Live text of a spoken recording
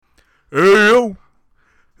Hey yo,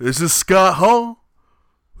 this is Scott Hall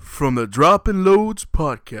from the Dropping Loads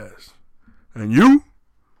podcast. And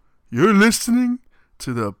you're listening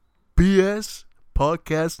to the BS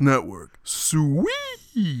Podcast Network. Sweet.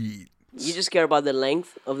 You just care about the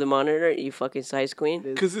length of the monitor, you fucking size queen?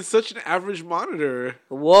 Because it's such an average monitor.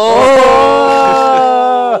 Whoa!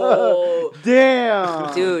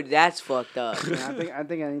 Damn, Dude, that's fucked up. Yeah, I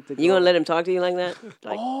think I need to. You gonna let him talk to you like that?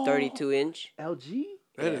 Like 32 inch? LG?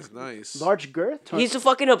 That is nice. Large girth? He's so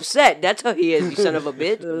fucking upset. That's how he is, you son of a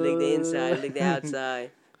bitch. Lick the inside, lick the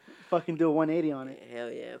outside. Fucking do a 180 on it.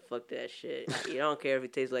 Hell yeah, fuck that shit. You don't care if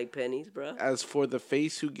it tastes like pennies, bro. As for the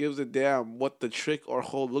face, who gives a damn what the trick or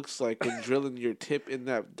hole looks like when drilling your tip in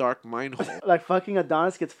that dark mine hole? Like fucking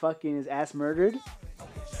Adonis gets fucking his ass murdered.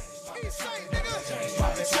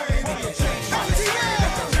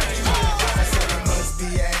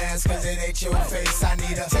 Cause it ain't your face, I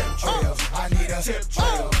need a tip drill. I need a tip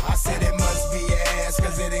drill. I said it must be ass,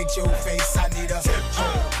 cause it ain't your face, I need a tip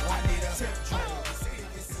drill. I need a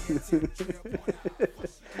tip drill.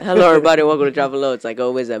 Hello, everybody. Welcome to Dropping Loads. Like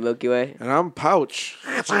always at Milky Way. And I'm Pouch.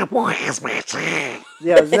 Yeah, isn't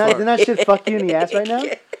that shit fuck you in the ass right now?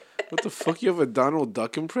 What the fuck? You have a Donald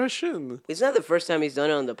Duck impression? It's not the first time he's done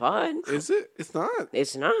it on the pod. Is it? It's not.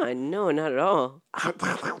 It's not. No, not at all. How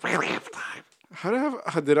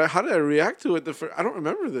did I react to it the first? I don't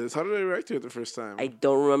remember this. How did I react to it the first time? I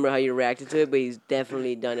don't remember how you reacted to it, but he's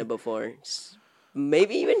definitely done it before.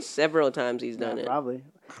 Maybe even several times he's done it. Probably.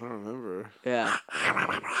 I don't remember. Yeah.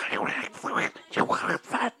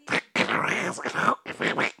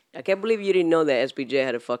 I can't believe you didn't know that SPJ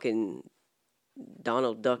had a fucking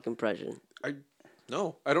Donald Duck impression.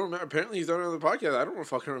 No, I don't remember. Apparently he's done it on the podcast. I don't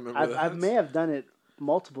fucking remember that. I may have done it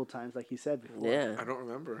multiple times, like he said before. Yeah. I don't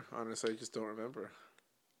remember. Honestly, I just don't remember.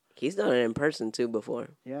 He's done it in person too before.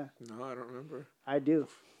 Yeah, No, I don't remember. I do.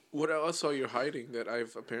 What else are you hiding that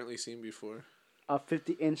I've apparently seen before? A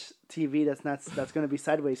 50-inch TV that's gonna be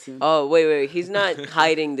sideways soon. Oh, wait. He's not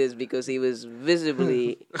hiding this because he was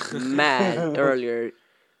visibly mad earlier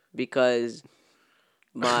because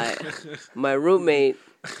my roommate,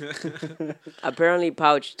 apparently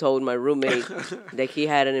Pouch told my roommate that he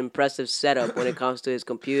had an impressive setup when it comes to his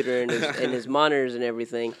computer and his monitors and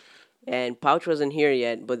everything. And Pouch wasn't here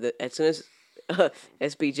yet, but as soon as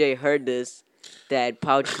SPJ heard this, that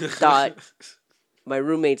Pouch thought my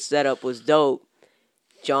roommate's setup was dope.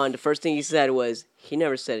 John, the first thing he said was, he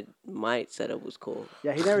never said my setup was cool.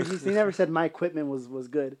 Yeah, he never said my equipment was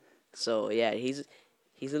good. So yeah, he's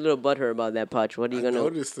a little butthurt about that, Pouch. What are you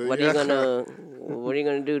gonna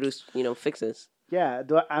do to fix this? Yeah,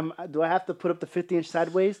 do I have to put up the 50-inch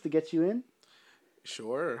sideways to get you in?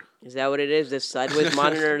 Sure. Is that what it is? This sideways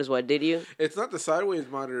monitor is what did you? It's not the sideways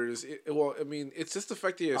monitors. It's just the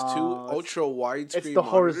fact that he has two ultra widescreen. It's the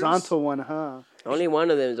horizontal one, huh? Only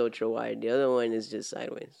one of them is ultra wide. The other one is just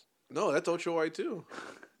sideways. No, that's ultra wide too.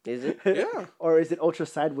 Is it? Yeah. Or is it ultra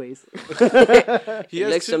sideways? It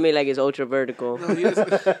looks to me like it's ultra vertical. No, he has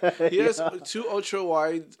two ultra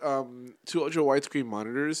widescreen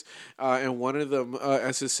monitors, and one of them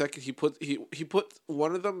as his second. He put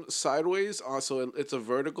one of them sideways. Also, it's a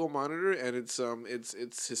vertical monitor, and it's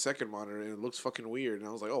his second monitor, and it looks fucking weird. And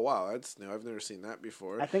I was like, oh wow, that's new. I've never seen that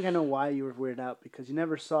before. I think I know why you were weirded out, because you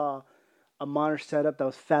never saw a monitor setup that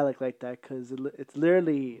was phallic like that, because it's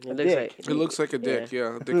literally a dick. It looks like a dick,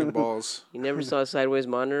 yeah, dick and balls. You never saw a sideways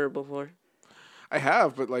monitor before? I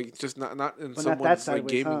have, but like just not in someone's like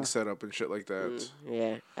gaming setup and shit like that.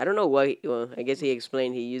 Yeah, I don't know why. Well, I guess he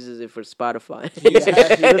explained he uses it for Spotify. He listens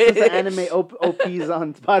to anime OPs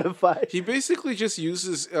on Spotify. He basically just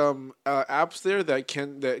uses apps there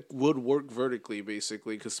that would work vertically,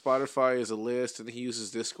 basically, because Spotify is a list, and he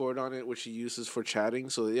uses Discord on it, which he uses for chatting.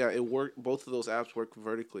 So yeah, it worked. Both of those apps work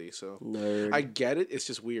vertically. So Nerd. I get it. It's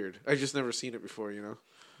just weird. I just never seen it before,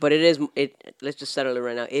 But let's just settle it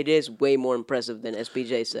right now. It is way more impressive than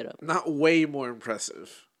SPJ's setup. Not way more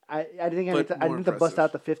impressive. I think I need to bust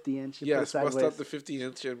out the 50-inch. Yes, bust out the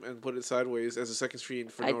 50-inch and put it sideways as a second screen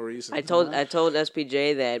for no reason. I told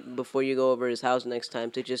SPJ that before you go over his house next time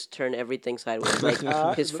to just turn everything sideways, like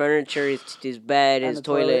his furniture, his bed, his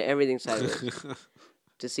toilet, everything sideways,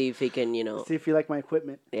 to see if he can, see if you like my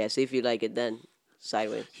equipment. Yeah, see if you like it then.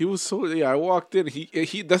 Sideways. He was so I walked in.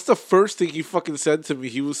 He that's the first thing he fucking said to me.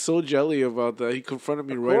 He was so jelly about that. He confronted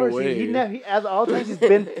me right away. He as all the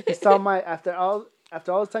times he saw my after all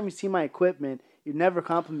the time you see my equipment, you never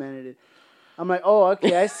complimented it. I'm like, oh,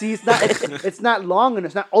 okay, I see. It's not long enough.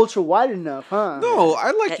 It's not ultra wide enough, huh? No,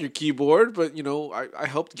 I like your keyboard, but I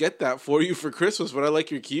helped get that for you for Christmas. But I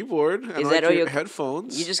like your keyboard. And Is I that like all your your-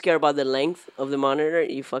 headphones. You just care about the length of the monitor,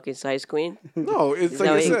 you fucking size queen. No, it's Is like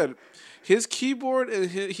that I what you- said. His keyboard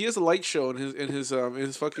and he has a light show in his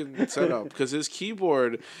fucking setup because his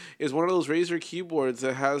keyboard is one of those Razer keyboards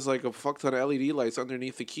that has like a fuck ton of LED lights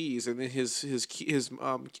underneath the keys, and then his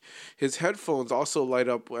headphones also light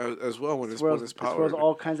up as well when it's Swirls powered.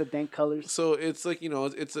 all kinds of dank colors. So it's like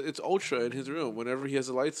it's ultra in his room whenever he has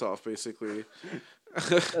the lights off, basically.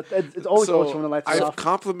 It's always ultra when the lights are I've off.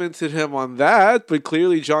 complimented him on that, but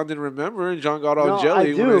clearly John didn't remember, and John got all No,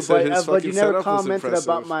 jelly I when I do, said his but fucking you never setup was commented impressive.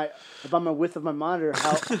 about my width of my monitor,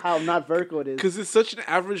 how not vertical it is. Because it's such an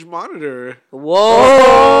average monitor.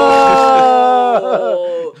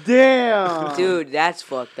 Whoa! Damn, Dude, that's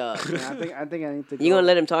fucked up. Yeah, I think I need to. You gonna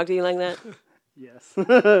let him talk to you like that? Yes.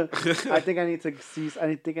 I think I need to see.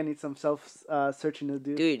 I think I need some self searching to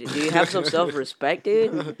do. Dude, do you have some self-respect,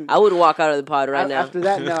 dude? I would walk out of the pod right now. After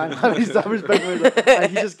that, no, I don't have any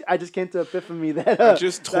self-respect. I just came to epiphany that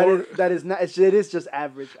just that tore- is not. It is just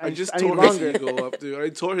average. I just need tore his longer. ego up, dude. I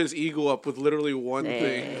tore his ego up with literally one Man,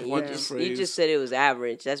 thing, you one just, phrase. you just said it was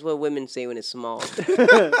average. That's what women say when it's small.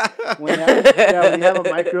 When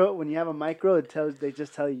you have a micro, they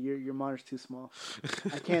just tell you your monitor's too small.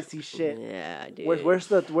 I can't see shit. Yeah, dude. Where's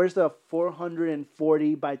the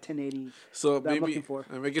 440 by 1080? So that I'm maybe looking for.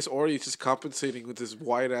 I guess Ori's just compensating with his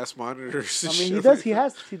wide ass monitors. I and mean, shit he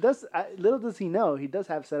does. like He does. Little does he know, he does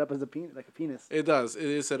have set up as a penis, like a penis. It does. It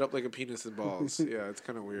is set up like a penis and balls. Yeah, it's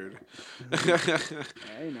kind of weird. Yeah,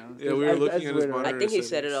 you know. Yeah, we were looking at his weird. monitor. I think he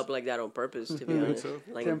set it settings. up like that on purpose, to be think honest. so?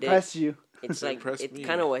 Like To a dick. impress you. It's To like impress it's me.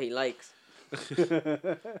 kind of what he likes.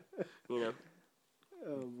 You know,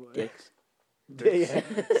 Oh boy. dicks. Yeah.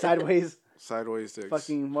 Sideways. Sideways dicks.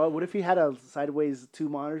 Fucking. Well, what if he had a sideways two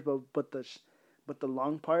monitors, but the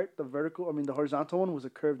long part, the horizontal one was a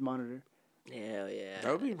curved monitor Hell yeah.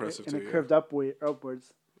 That would be impressive and too. it curved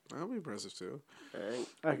upwards. That would be impressive too. Alright.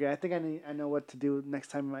 Okay, I think I know what to do next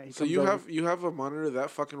time. He So comes you over. have a monitor that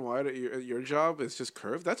fucking wide at your job? It's just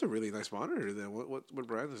curved. That's a really nice monitor. Then what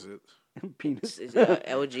brand is it? penis. It's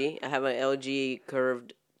LG. I have an LG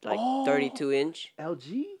curved, like Oh. 32-inch.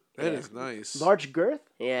 LG That is nice. large girth.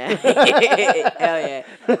 Yeah. Hell yeah.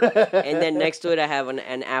 And then next to it, I have an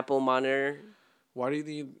Apple monitor. Why do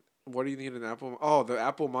you need an Apple? Oh, the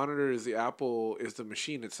Apple monitor is the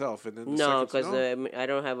machine itself, and then the No, second- because I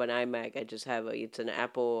don't have an iMac. I just have it's an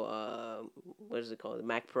Apple. What is it called? The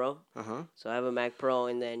Mac Pro. Uh-huh. So I have a Mac Pro,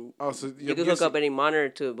 and then Oh, so you can hook up any monitor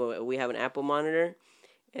to it. But we have an Apple monitor,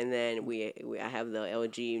 and then I have the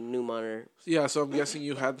LG new monitor. Yeah, so I'm guessing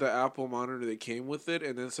you had the Apple monitor that came with it,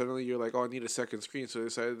 and then suddenly you're like, oh, I need a second screen, so I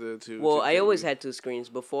decided to. Well, to I get always you- had two screens.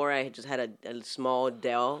 Before I just had a small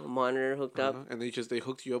Dell monitor hooked up. And they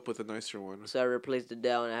hooked you up with a nicer one. So I replaced the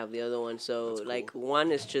Dell and I have the other one. So That's like cool.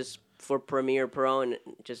 one is just for Premiere Pro and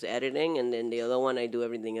just editing, and then the other one I do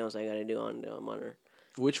everything else I gotta do on the monitor.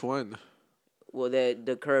 Which one? Well,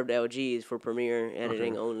 the curved LG is for Premiere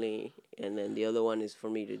editing only, and then the other one is for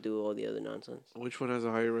me to do all the other nonsense. Which one has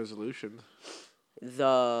a higher resolution?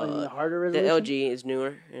 The harder The resolution. LG is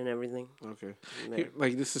newer and everything. Okay. Yeah.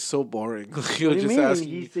 Like this is so boring. What do you mean? He's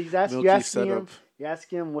asking, Milky's setup. you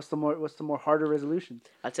asking him what's the more harder resolution?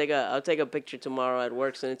 I'll take a picture tomorrow at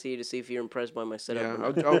work, send it to you to see if you're impressed by my setup.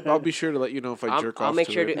 Yeah, or not. I'll be sure to let you know if I jerk I'll off make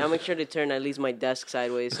to sure it. to I'll make sure to turn at least my desk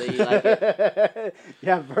sideways so you like it.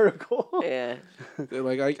 Yeah, vertical. Yeah.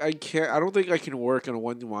 Like I can't. I don't think I can work on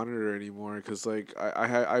one monitor anymore because like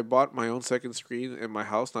I bought my own second screen in my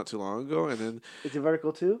house not too long ago, and then Is it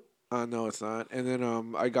vertical too? no, it's not. And then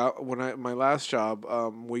I got my last job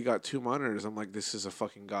we got two monitors. I'm like, this is a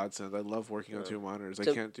fucking godsend. I love working on two monitors. I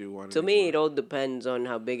To- can't do one. To me, it anymore. all depends on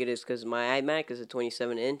how big it is. Because my iMac is a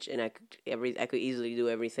 27-inch, and I could easily do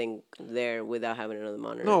everything there without having another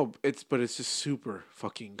monitor. No, it's just super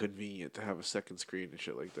fucking convenient to have a second screen and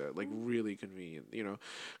shit like that. Like really convenient, you know,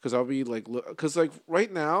 because I'll be like, because like right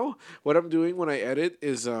now, what I'm doing when I edit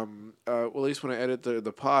is well, at least when I edit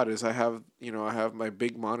the pod is I have my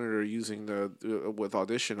big monitor using the with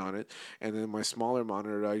Audition on it, and then my smaller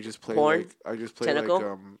monitor I just play Porn? Tentacle?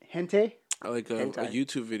 Hentai. like a Hentai.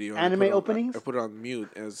 YouTube video. and I Anime put it on- openings? I put it on mute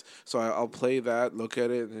I'll play that, look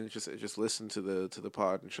at it, and then just listen to the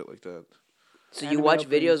pod and shit like that. So you Anime watch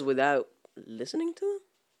openings. videos without listening to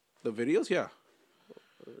them? The videos, yeah.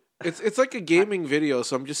 It's like a gaming video,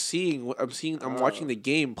 so I'm just seeing. I'm watching the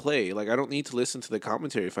game play. Like I don't need to listen to the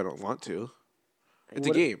commentary if I don't want to. It's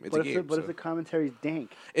a game. It's a game. What so. if the commentary's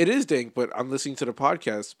dank? It is dank, but I'm listening to the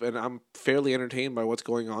podcast and I'm fairly entertained by what's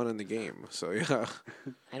going on in the game. So yeah,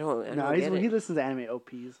 I don't No, get he it. listens to anime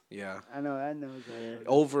OPs. yeah. I know.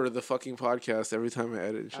 Over the fucking podcast every time I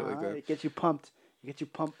edit and shit like that. It gets you pumped.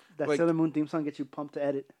 That Like- Sailor Moon theme song gets you pumped to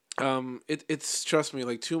edit. It's trust me,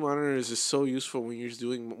 like 2 monitors is so useful when you're just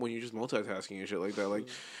multitasking and shit like that.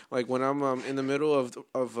 Like when I'm in the middle of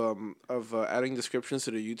adding descriptions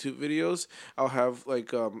to the YouTube videos, I'll have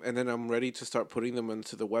and then I'm ready to start putting them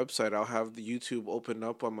into the website. I'll have the YouTube opened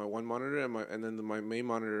up on my one monitor and then my main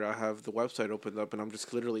monitor I'll have the website opened up and I'm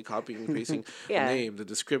just literally copying and pasting Yeah. the name, the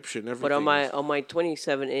description, everything. But on my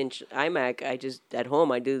 27-inch iMac, I just at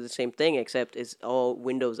home I do the same thing, except it's all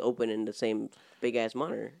windows open in the same big ass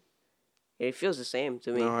monitor. It feels the same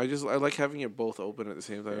to me. No, I like having it both open at the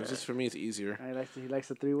same time. It's just for me, it's easier. He likes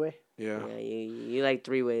the 3-way. Yeah. Yeah, you like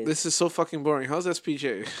 3 ways. This is so fucking boring. How's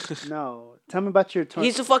SPJ? No, tell me about your.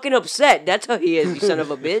 He's so fucking upset. That's how he is, you son of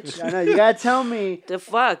a bitch. I know you gotta tell me. The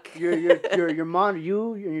fuck? Your monitor,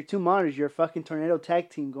 you and your 2 monitors, your fucking tornado tag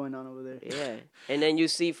team going on over there. Yeah. And then you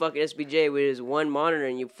see fucking SBJ with his one monitor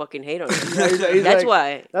and you fucking hate on him. He's That's like-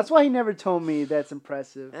 why. That's why he never told me that's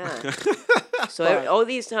impressive. Yeah. So all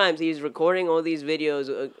these times he's recording all these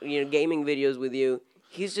videos, gaming videos with you.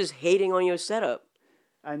 He's just hating on your setup.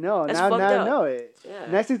 I know. That's now fucked I up. know it. Yeah.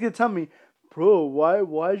 Next thing's gonna tell me, bro,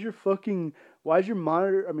 why is your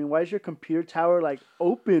monitor? I mean, why is your computer tower like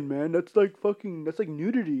open, man? That's like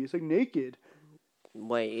nudity. It's like naked.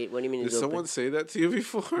 Wait, what do you mean? Did It's someone open? say that to you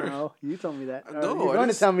before? No, you told me that. No, You're I going to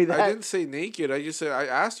didn't- tell me that. I didn't say naked. I just said I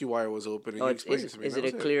asked you why it was open, and Oh, you explained it is to me. it That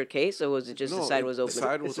a was clear case, or was it just No, the side was open? The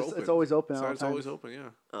side It's was just- open. it's always open The at all side's always times. open. Yeah.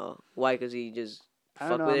 Oh, why? Because he just I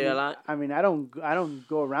fuck don't with know. it a lot. I mean, I don't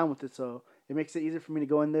go around with it, so it makes it easier for me to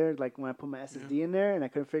go in there. Like when I put my SSD in there, and I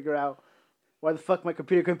couldn't figure out why the fuck my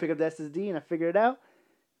computer couldn't pick up the SSD, and I figured it out.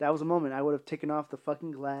 That was a moment. I would have taken off the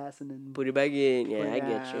fucking glass and then. Put it back in. Yeah, Put I it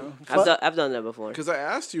get you. down. I've done that before. Because I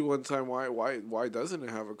asked you one time why doesn't it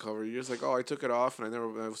have a cover? You're just like, oh, I took it off and I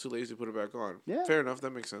was too lazy to put it back on. Yeah. Fair enough. That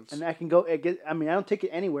makes sense. And I can go. I mean, I don't take it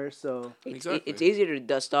anywhere, so Exactly. It's easier to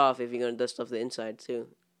dust off if you're gonna dust off the inside too.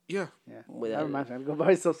 Yeah. yeah. Without That reminds me. I go buy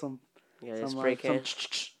myself some. Yeah, the some, spray some can,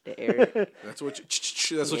 the air. That's what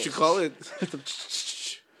you call it.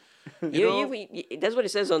 That's what it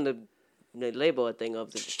says on the label thing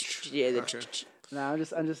of the. Yeah, the. Okay. Nah,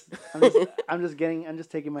 I'm just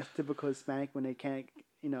taking my typical Hispanic when they can't,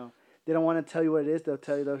 they don't want to tell you what it is. They'll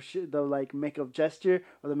tell you they'll like make a gesture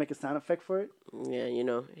or they'll make a sound effect for it. Yeah,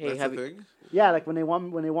 Hey, That's have the you? thing. Yeah, like when they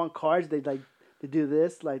want cards, they do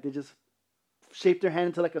this, like they just shape their hand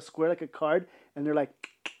into like a square, like a card, and they're like.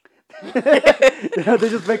 They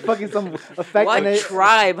just make fucking some effect. What and they,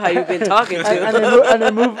 tribe have you been talking to?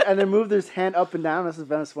 and they move this hand up and down. This is a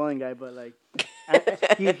Venezuelan guy, but like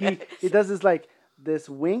he does this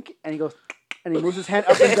wink and he goes and he moves his hand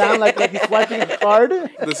up and down like he's swiping a card.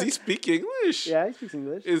 Does he speak English? Yeah, he speaks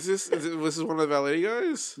English. Was this one of the valet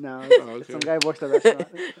guys? No, okay. some guy works at a restaurant.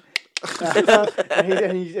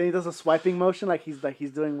 and he does a swiping motion like he's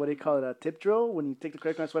doing what do you call it, a tip drill when you take the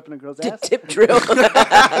credit card and swipe on a girl's ass. Tip drill.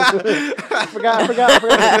 I forgot what to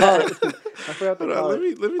call it. I forgot to Hold on, call let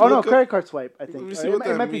it. me Oh no, look up- credit card swipe. I think Let me see Or what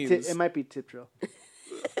that might means. it might be tip drill.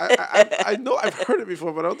 I know I've heard it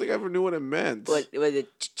before, but I don't think I ever knew what it meant. What was it?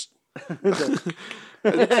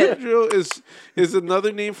 A tip drill is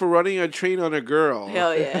another name for running a train on a girl.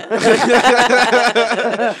 Hell yeah.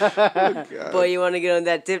 Boy, you want to get on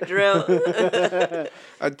that tip drill?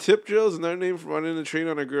 A tip drill is another name for running a train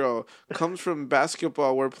on a girl. Comes from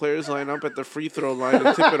basketball, where players line up at the free throw line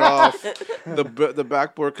and tip it off the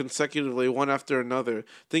backboard consecutively, one after another.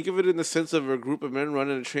 Think of it in the sense of a group of men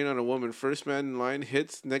running a train on a woman. First man in line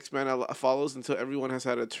hits, next man follows until everyone has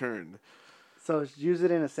had a turn. So use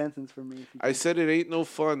it in a sentence for me. If you I said it ain't no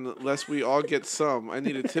fun unless we all get some. I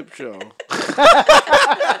need a tip drill.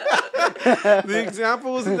 The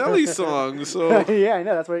example was Nelly's song, so yeah, I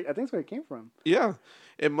know. I think that's where it came from. yeah.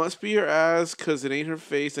 It must be her ass because it ain't her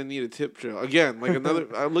face. I need a tip drill. Again, like another.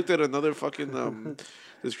 I looked at another fucking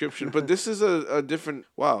description, but this is a different.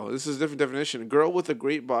 Wow, this is a different definition. Girl with a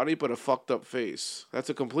great body but a fucked up face.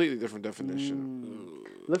 That's a completely different definition.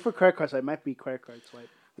 Look for credit card swipe. It might be credit card swipe.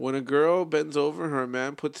 When a girl bends over, her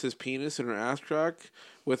man puts his penis in her ass crack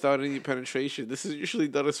without any penetration. This is usually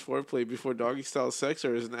done as foreplay before doggy style sex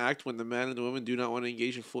or as an act when the man and the woman do not want to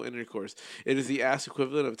engage in full intercourse. It is the ass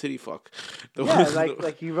equivalent of titty fuck. The Yeah, woman-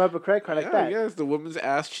 like you rub a credit card like yeah, that. yes, the woman's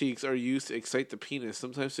ass cheeks are used to excite the penis,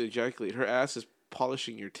 sometimes to ejaculate. Her ass is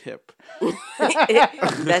polishing your tip.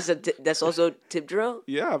 That's also tip drill.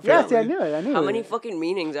 Yeah, Yeah, apparently. see, I knew it. I knew How it. many fucking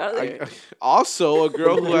meanings are there? Also, a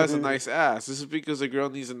girl who has a nice ass. This is because a girl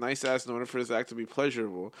needs a nice ass in order for this act to be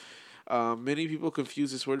pleasurable. Many people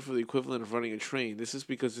confuse this word for the equivalent of running a train. This is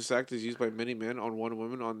because this act is used by many men on one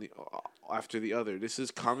woman after the other. This is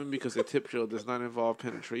common because the tip drill does not involve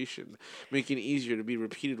penetration, making it easier to be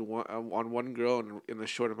repeated on one girl in a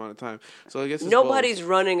short amount of time. So I guess it's Nobody's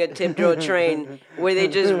running a tip drill train where they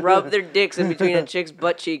just rub their dicks in between a chick's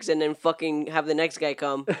butt cheeks and then fucking have the next guy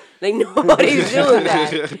come. Like, nobody's doing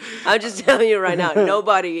that. I'm just telling you right now,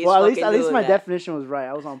 nobody is Well, fucking at least doing my that. definition was right.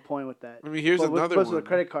 I was on point with that. I mean, here's But another what's one. with a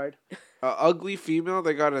credit card? Ugly female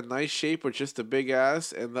that got a nice shape or just a big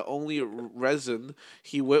ass, and the only reason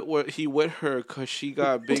he wet her because she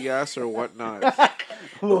got a big ass or whatnot.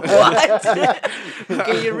 What?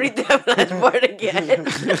 Can you read that last part again?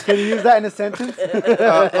 Can you use that in a sentence?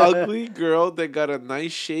 Ugly girl that got a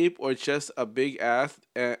nice shape or just a big ass,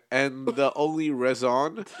 and the only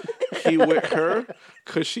reason he with her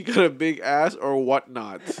because she got a big ass or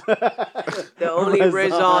whatnot. The only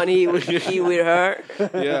reason he with her.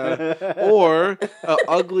 Yeah. Or a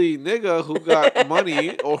ugly nigga who got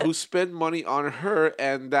money or who spend money on her,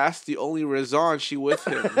 and that's the only reason she with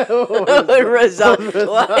him. Reason.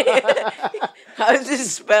 What? How is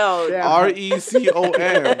this spelled? Yeah. RECON.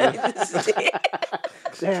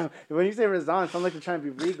 Damn, when you say resign, it sounds like you're trying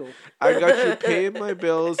to be regal. I got you paying my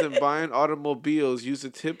bills and buying automobiles. Use a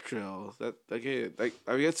tip drill. That again, like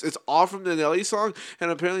I mean, it's all from the Nelly song,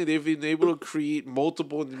 and apparently they've been able to create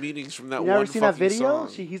multiple meanings from that You one never seen that fucking video?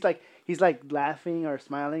 song. He's like laughing or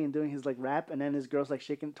smiling and doing his like rap, and then his girl's like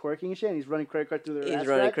shaking, twerking and shit, and he's running credit card through their He's ass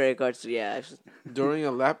running cracks. credit cards. Yeah. During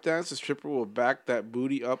a lap dance, the stripper will back that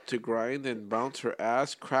booty up to grind and bounce her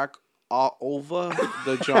ass crack all over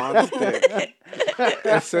the John's dick.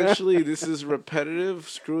 Essentially, this is repetitive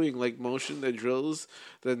screwing like motion that drills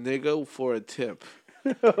the nigga for a tip.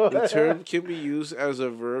 The term can be used as a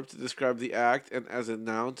verb to describe the act and as a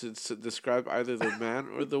noun to describe either the man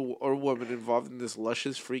or woman involved in this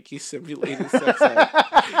luscious, freaky, simulated sex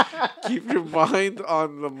act. Keep your mind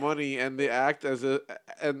on the money and the act as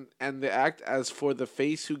and the act as for the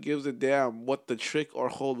face who gives a damn what the trick or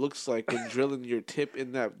hole looks like when drilling your tip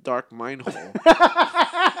in that dark mine hole.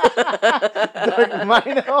 Dark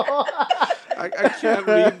mine hole. I can't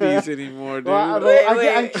read these anymore, dude. Well,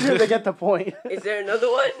 I'm sure they get the point. Is there another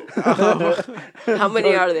one? How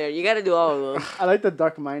many are there? You got to do all of them. I like the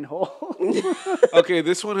dark mine hole. Okay,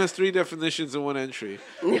 this one has 3 definitions in one entry.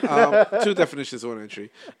 2 definitions in one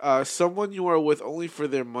entry. Someone you are with only for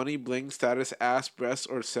their money, bling, status, ass, breasts,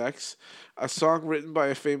 or sex. A song written by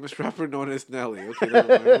a famous rapper known as Nelly. Okay,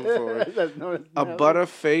 never mind. Move forward. That's known as A Nelly. butter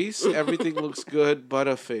face. Everything looks good, but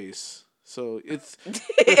a face. So it's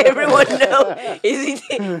Everyone knows.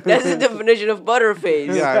 That's the definition of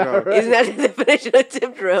butterface. yeah, I know. Isn't that the definition of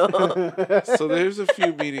tip drill? So there's a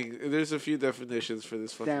few meanings. There's a few definitions for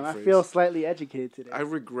this fucking Damn, I phrase. feel slightly educated today. I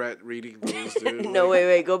regret reading those, dude. No,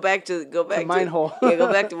 wait. Go back to mine hole. Yeah, go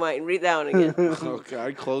back to mine. Read that one again. Okay,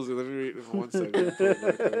 I close it. Let me read it for 1 second. Pull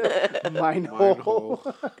it back up. Mine Mine hole.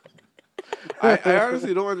 hole. I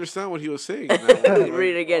honestly don't understand what he was saying. In that one.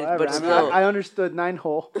 Read it again, Whatever. but I mean, slow. I understood mine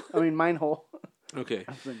hole. Okay.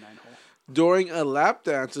 I said nine hole. During a lap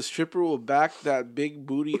dance, a stripper will back that big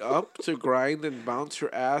booty up to grind and bounce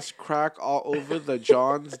her ass crack all over the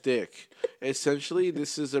John's dick. Essentially,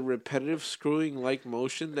 this is a repetitive screwing-like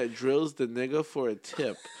motion that drills the nigga for a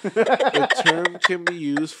tip. The term can be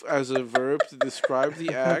used as a verb to describe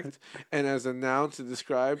the act and as a noun to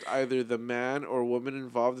describe either the man or woman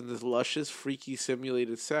involved in this luscious, freaky,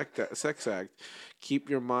 simulated sex act. Keep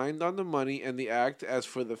your mind on the money and the act as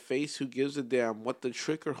for the face who gives a damn what the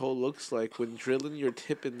trick or hole looks like when drilling your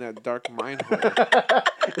tip in that dark mine hole.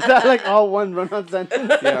 Is that like all one run-on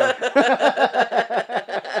sentence? Yeah.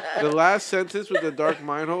 The last sentence with the dark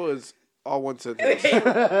mine hole is all one sentence.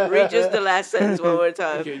 Read just the last sentence one more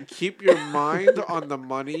time. Okay, keep your mind on the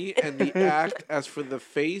money and the act as for the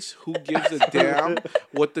face who gives a damn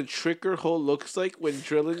what the trick or hole looks like when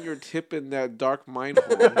drilling your tip in that dark mine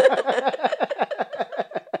hole.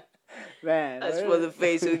 Man. That's for the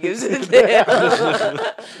face who gives a damn.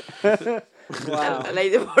 Wow. I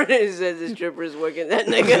like the part that it says the stripper's working that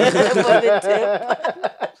nigga for the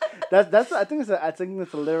tip. That's I think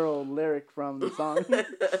it's a literal lyric from the song.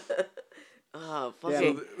 Oh, Yeah.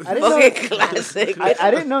 fucking, I didn't know fucking classic.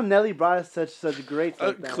 I didn't know Nelly brought us such greats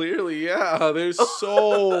like that. Clearly, yeah. There's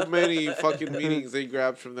so many fucking meanings they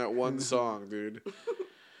grabbed from that one song, dude.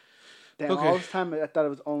 Damn, Okay. all this time I thought it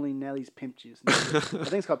was only Nelly's Pimp Juice. I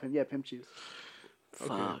think it's called Pimp. Yeah, Pimp Juice.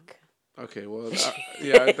 Fuck. Okay, well,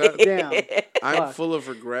 yeah, Damn. I'm Fuck. full of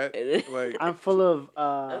regret. Like, I'm full of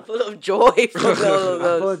I'm full of joy from all of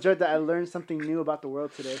I'm full those. of joy that I learned something new about the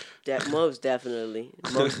world today. Most definitely.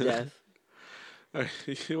 Most def.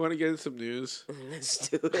 you want to get into some news? Let's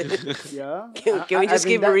do it. Yeah. Can we just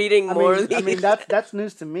mean, keep reading more of I mean these? that's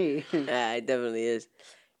news to me. Yeah, it definitely is.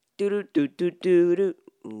 Do do do do do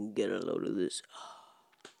do. Get a load of this.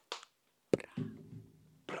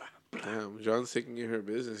 Damn, John's taking care of her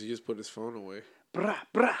business. He just put his phone away. Brah,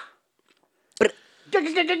 brah.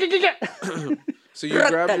 So you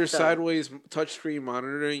grabbed your sideways touchscreen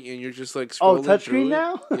monitoring and you're just like Oh, scrolling through touchscreen it.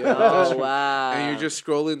 now? Yeah, Oh touchscreen. wow! And you're just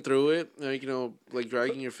scrolling through it, like like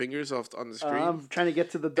dragging your fingers off on the screen. I'm trying to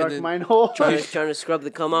get to the dark then mine hole. trying to scrub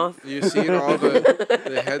the cum off. You're seeing all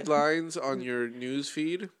the headlines on your news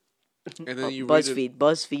feed, and then you read it,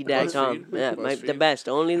 BuzzFeed.com. BuzzFeed. Yeah, BuzzFeed. the best,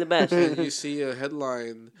 only the best. and you see a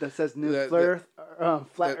headline That says new That-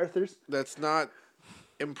 flat that- earthers. that's not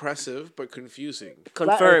impressive but confusing.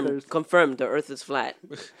 Confirmed. earthers. The Earth is flat.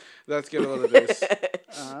 Let's get a load of this.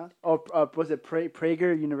 Or was it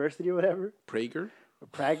Prager University or whatever? Prager? Or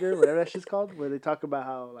Prager, whatever that shit's called, where they talk about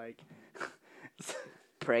how like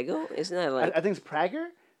Prego? Isn't that I like? think it's Prager.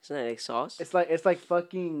 Isn't that like sauce? It's like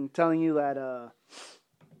fucking telling you that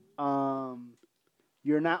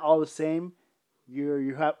you're not all the same.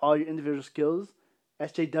 You have all your individual skills.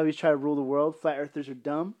 SJWs try to rule the world. Flat earthers are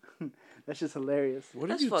dumb. That's just hilarious. What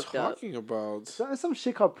That's are you fucked up. talking about? So, some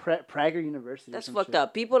shit called Prager University. or That's some fucked shit.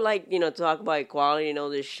 up. People like talk about equality and all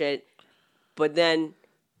this shit, but then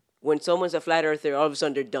when someone's a flat earther, all of a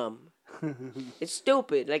sudden they're dumb. It's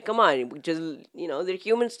stupid. Like, come on, just they're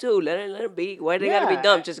humans too. Let it be. Why they gotta be Yeah,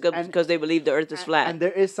 dumb just and- because they believe the Earth is flat? And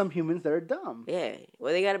there is some humans that are dumb. Yeah,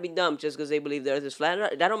 well, they gotta be dumb just because they believe the Earth is flat.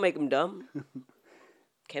 That don't make them dumb.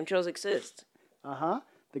 Chemtrails exist.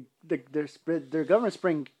 Their government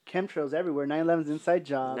spraying chemtrails everywhere. 9/11's inside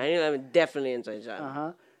job. 9/11 definitely inside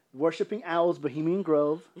job. Worshipping owls, Bohemian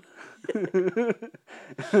Grove.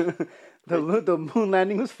 The moon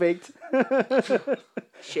landing was faked.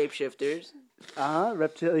 Shapeshifters.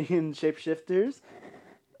 Reptilian shapeshifters.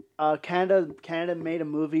 Canada made a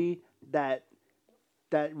movie that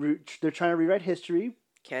they're trying to rewrite history.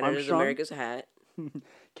 Canada's Armstrong. America's hat.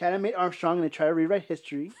 Canada made Armstrong, and they try to rewrite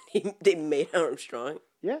history. They made Armstrong.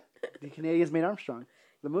 Yeah, the Canadians made Armstrong,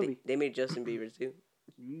 the movie. They made Justin Bieber too.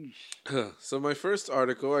 Yeesh. So my first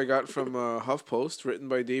article I got from HuffPost, written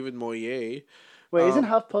by David Moyer. Wait, isn't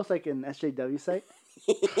HuffPost like an SJW site?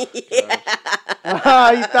 You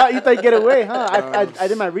thought you'd get away, huh? I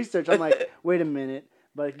did my research. I'm like, wait a minute.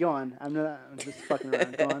 But go on. I'm just fucking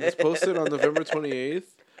around. Go on. It's posted on November 28th.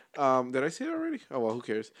 Did I say it already? Oh, well, who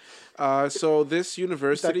cares? So this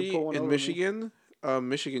university pull one in over me. Michigan,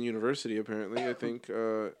 Michigan University, apparently, I think,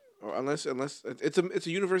 or unless it's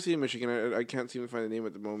a university in Michigan. I can't seem to find the name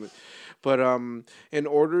at the moment. But in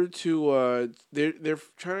order to they're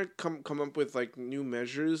trying to come up with like new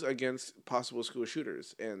measures against possible school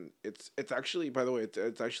shooters, and it's actually, by the way,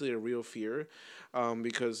 it's actually a real fear,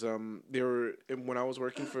 because they were, when I was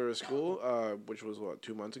working for a school, which was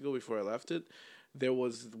 2 months ago before I left it.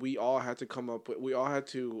 We all had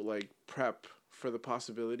to like prep for the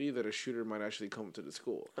possibility that a shooter might actually come to the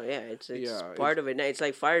school. Oh yeah, it's Yeah, part of it. It's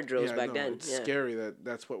like fire drills back no, then. It's Yeah. scary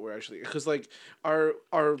that's what we're actually, because like our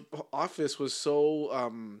office was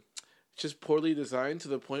so just poorly designed to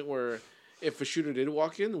the point where if a shooter did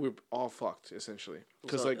walk in, we're all fucked essentially.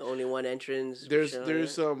 Because So like only one entrance. there's so,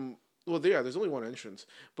 there's yeah. there's only one entrance,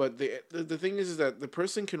 but the thing is that the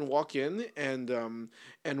person can walk in, and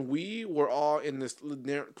we were all in this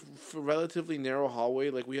relatively narrow hallway.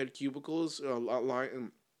 Like we had cubicles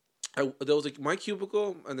line. There was like my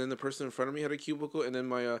cubicle, and then the person in front of me had a cubicle, and then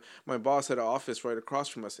my boss had an office right across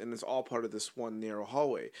from us, and it's all part of this one narrow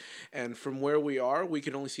hallway. And from where we are, we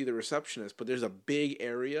can only see the receptionist, but there's a big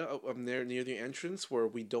area up there near the entrance where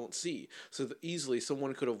we don't see. So that easily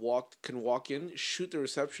someone can walk in, shoot the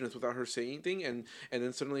receptionist without her saying anything, and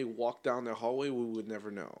then suddenly walk down the hallway. We would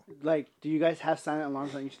never know. Like, do you guys have silent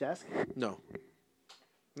alarms on each desk? No,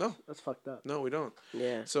 That's fucked up. we don't.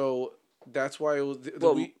 Yeah. So that's why it was,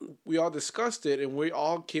 Well, we all discussed it, and we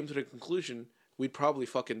all came to the conclusion we'd probably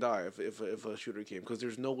fucking die if a shooter came, because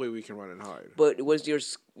there's no way we can run and hide. But was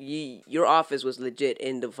your office was legit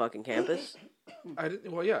in the fucking campus? I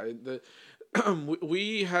didn't. Well, yeah.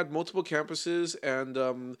 We had multiple campuses,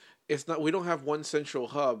 and it's not. We don't have one central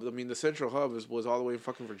hub. I mean, the central hub was all the way in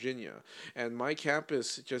fucking Virginia, and my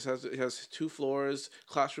campus just has 2 floors,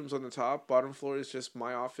 classrooms on the top. Bottom floor is just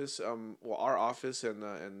my office, our office,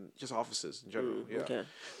 and just offices in general. Yeah, okay.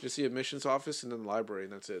 just the admissions office and then the library,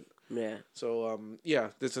 and that's it. Yeah. So yeah,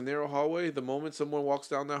 there's a narrow hallway. The moment someone walks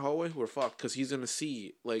down that hallway, we're fucked because he's gonna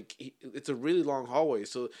see it's a really long hallway,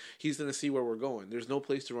 so he's gonna see where we're going. There's no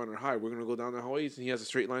place to run or hide. We're gonna go down the hallway, and he has a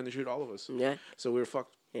straight line to shoot all of us. Yeah. So we're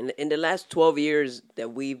fucked. In the last 12 years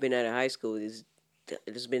that we've been at a high school,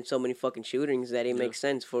 there's been so many fucking shootings that it makes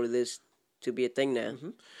sense for this to be a thing now.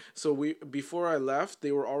 So before I left,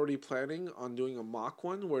 they were already planning on doing a mock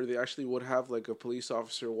one where they actually would have like a police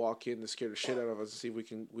officer walk in to scare the shit out of us and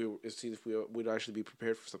see if we would actually be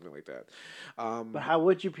prepared for something like that. But how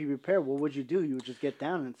would you be prepared? What would you do? You would just get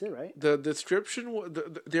down and that's it, right? The description,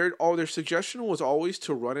 their suggestion was always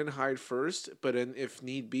to run and hide first, but then if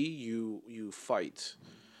need be, you fight.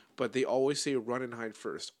 But they always say run and hide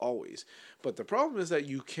first, always. But the problem is that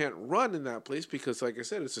you can't run in that place because, like I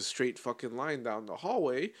said, it's a straight fucking line down the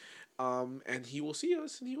hallway, and he will see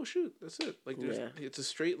us and he will shoot. That's it. Like it's a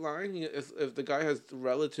straight line. If the guy has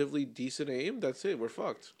relatively decent aim, that's it. We're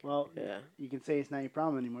fucked. Well, you can say it's not your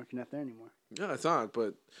problem anymore if you're not there anymore. No, it's not.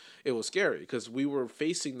 But it was scary because we were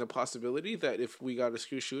facing the possibility that if we got a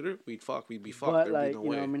school shooter, we'd be fucked. But There'd like be no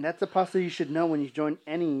way. I mean, that's a possibility you should know when you join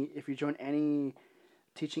if you join any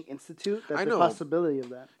teaching institute. That's I a know. possibility of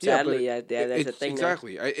that. Sadly, but that's a thing now.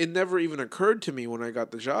 Exactly. It never even occurred to me when I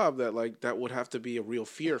got the job that like that would have to be a real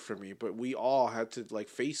fear for me. But we all had to like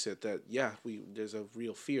face it that there's a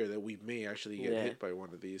real fear that we may actually get hit by one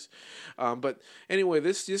of these. But anyway,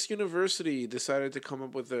 this university decided to come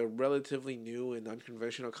up with a relatively new and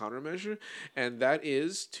unconventional countermeasure, and that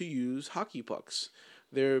is to use hockey pucks.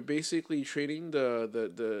 They're basically training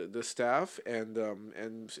the staff and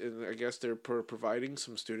I guess they're providing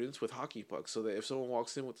some students with hockey pucks so that if someone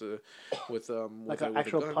walks in with An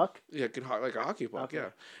actual gun, puck? yeah, like a hockey puck, Okay.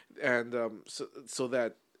 yeah, and so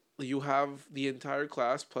that you have the entire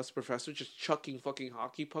class plus the professor just chucking fucking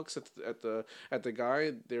hockey pucks at the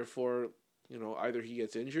guy. Therefore, either he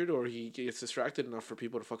gets injured or he gets distracted enough for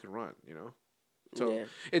people to fucking run. So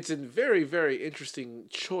it's a very, very interesting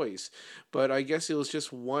choice, but I guess it was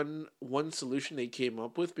just one solution they came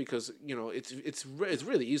up with because it's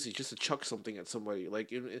really easy just to chuck something at somebody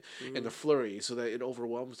like in a flurry so that it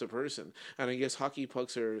overwhelms the person. And I guess hockey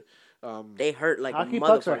pucks are they hurt like hockey a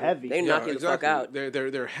pucks are motherfucker. heavy. They knock you the fuck out.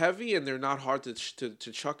 They're heavy and they're not hard to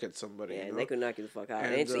chuck at somebody. Yeah, they could knock you the fuck out.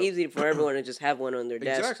 And, And it's easy for everyone to just have one on their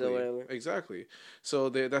desk or whatever. Exactly. So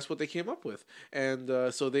that's what they came up with,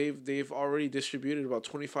 and so they've already distributed about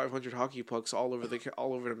 2,500 hockey pucks all over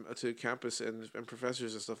to campus and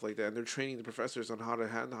professors and stuff like that. And they're training the professors on how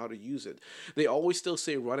to use it. They always still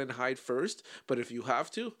say run and hide first, but if you have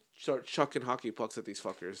to, start chucking hockey pucks at these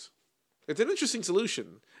fuckers. It's an interesting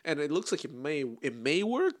solution, and it looks like it may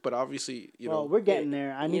work, but obviously Well, we're getting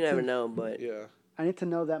there. You never know, but yeah. I need to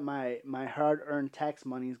know that my hard-earned tax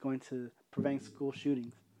money is going to prevent school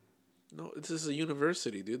shootings. No, this is a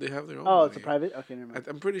university, dude. They have their own. Oh, money. it's a private? Okay, never mind.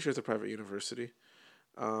 I'm pretty sure it's a private university.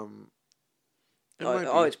 It might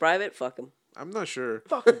oh, be. it's private. Fuck them. I'm not sure.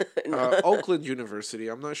 Fuck 'em. Oakland University.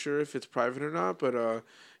 I'm not sure if it's private or not, but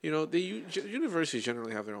universities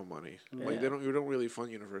generally have their own money. Like we don't really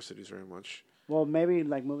fund universities very much. Well, maybe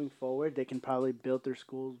like moving forward, they can probably build their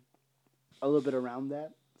schools a little bit around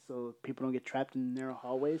that, so people don't get trapped in narrow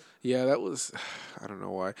hallways. Yeah, that was, I don't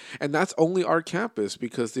know why, and that's only our campus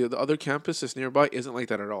because the other campus that's nearby isn't like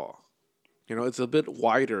that at all. It's a bit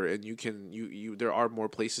wider, and you there are more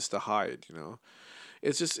places to hide.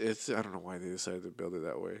 It's I don't know why they decided to build it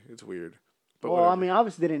that way. It's weird. But Well, whatever. I mean,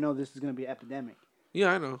 obviously they didn't know this was going to be an epidemic.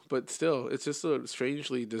 Yeah, I know, but still, it's just a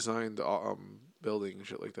strangely designed building and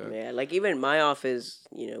shit like that. Yeah, like even my office,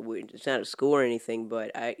 it's not a school or anything,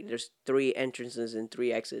 but there's 3 entrances and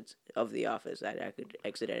 3 exits of the office that I could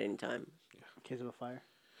exit at any time. In case of a fire.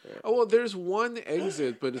 Oh well, there's one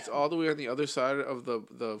exit, but it's all the way on the other side of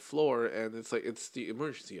the floor, and it's the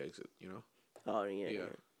emergency exit. Oh yeah. Yeah.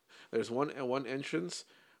 There's one entrance,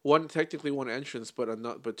 technically one entrance,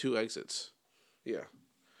 but 2 exits. Yeah.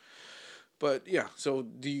 But yeah, so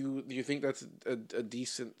do you think that's a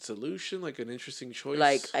decent solution, like an interesting choice?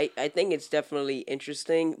 Like I think it's definitely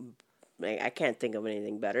interesting. Like I can't think of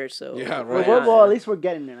anything better. So Yeah, Well, right. well, at least we're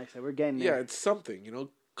getting there. Like I said, we're getting Yeah, there. it's something,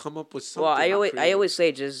 come up with something. Well, I creative. always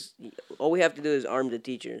say just all we have to do is arm the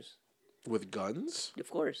teachers. with guns. Of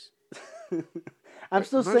course. I'm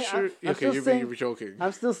still not saying. sure. I'm Okay, still you're saying. joking.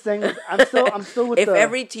 I'm still saying. I'm still with If the.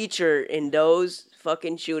 every teacher in those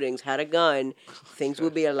fucking shootings had a gun, things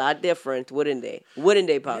would be a lot different, wouldn't they? Wouldn't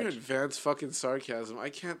they, Your Pouch? advanced fucking sarcasm. I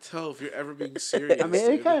can't tell if you're ever being serious. I mean,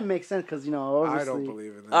 it dude. kind of makes sense because obviously. I don't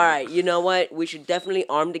believe in that. All right, you know what? We should definitely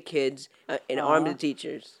arm the kids and arm the Uh-huh.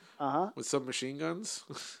 teachers. With submachine guns.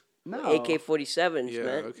 No. AK-47s, Yeah.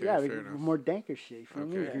 man. Okay. Yeah, fair like enough. more danker shit. You feel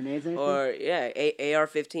me? Okay. Grenades and anything. Or yeah,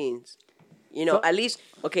 AR-15s. You know, So- at least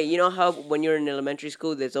okay. You know how when you're in elementary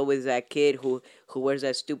school, there's always that kid who wears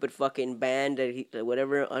that stupid fucking band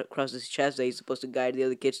whatever across his chest that he's supposed to guide the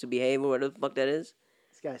other kids to behave or whatever the fuck that is.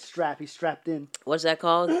 This guy's strapped. He's strapped in. What's that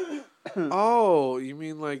called? Oh, you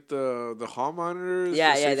mean like the hall monitors?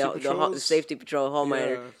 Yeah, the yeah, safety the patrols? safety patrol hall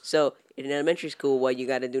monitor. Yeah. So in elementary school, what you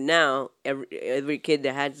got to do now, every kid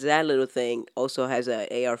that has that little thing also has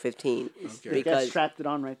a AR-15. Okay. This guy Because strapped it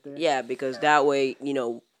on right there. yeah, because that way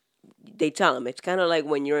they tell them it's kind of like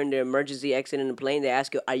when you're in the emergency exit in the plane. They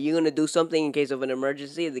ask you, "Are you gonna do something in case of an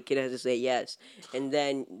emergency?" The kid has to say yes, and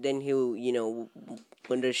then he'll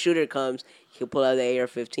when the shooter comes, he'll pull out the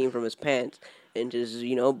AR-15 from his pants and just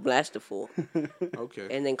blast the fool, Okay.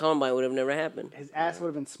 and then Columbine would have never happened. His ass would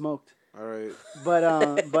have been smoked. All right. But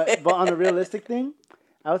on the realistic thing,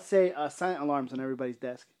 I would say silent alarms on everybody's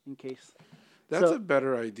desk in case. That's So- a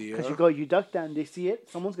better idea. Because you duck down, they see it.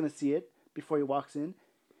 Someone's gonna see it before he walks in,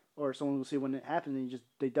 or someone will see it when it happens. And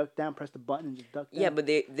they duck down, press the button, and just duck down. Yeah, but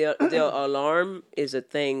the alarm is a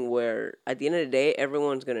thing where at the end of the day,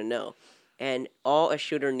 everyone's gonna know, and all a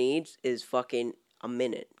shooter needs is fucking a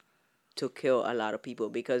minute to kill a lot of people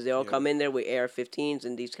because they all come in there with AR-15s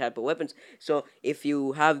and these type of weapons. So if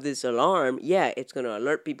you have this alarm, yeah, it's gonna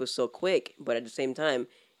alert people so quick. But at the same time,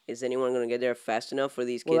 is anyone gonna get there fast enough for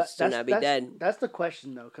these kids to not be dead? That's the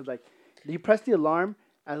question though, because you press the alarm.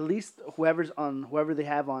 At least whoever they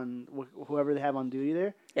have on duty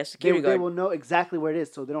there, Yeah, security they guard. will know exactly where it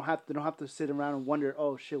is, so they don't have to sit around and wonder,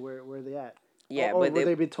 oh shit, where are they at? Yeah, or but will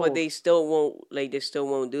they be told? but they still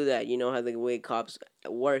won't do that. You know how the way cops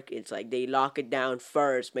work? It's like they lock it down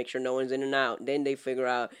first, make sure no one's in and out. Then they figure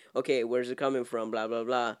out, okay, where's it coming from? Blah blah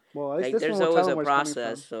blah. Well, at least Like this there's one will always tell a them where it's coming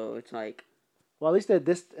process, from. so it's like Well, at least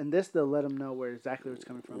they'll let them know exactly where it's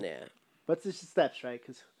coming from. yeah. But it's just steps, right?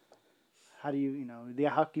 Because how do you the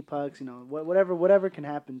hockey pucks, whatever can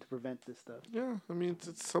happen to prevent this stuff. Yeah, I mean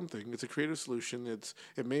it's something. It's a creative solution. It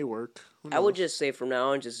may work. Who I would knows? just say from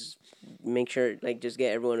now on, just make sure just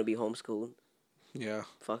get everyone to be homeschooled. Yeah.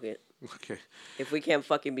 Fuck it. Okay. If we can't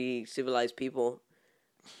fucking be civilized people,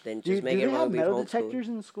 then Do just make they everyone have be metal homeschooled. detectors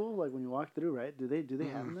in school, like when you walk through, right? Do they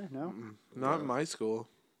have them there? No. Not in my school.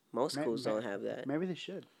 Most schools don't have that. Maybe they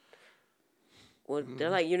should. Well, they're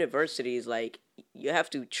like universities. Like you have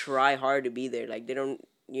to try hard to be there. Like they don't,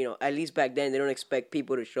 at least back then they don't expect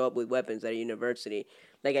people to show up with weapons at a university.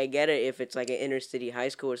 Like I get it if it's like an inner city high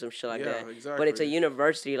school or some shit like Yeah, that. But it's a exactly.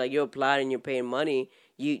 university. Like you apply and you're paying money.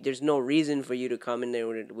 There's no reason for you to come in there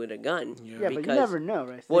with a gun. Yeah. Yeah, but you never know,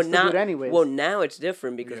 right? So Well, they still now, do it anyways. well, now it's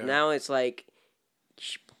different because Yeah. now it's like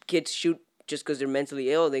kids shoot just because they're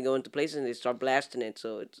mentally ill. They go into places and they start blasting it.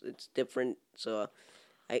 So it's different. So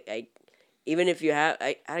I even if you have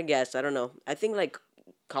I guess I don't know. I think like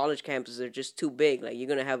college campuses are just too big. Like you're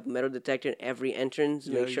gonna have metal detector in every entrance.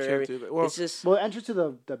 Yeah, Make you sure can't do that. Well, it's just Well, entrance to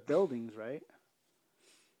the buildings, right?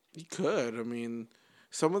 You could. I mean,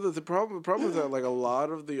 some of the problem is that like a lot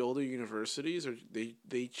of the older universities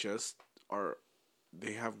they just are.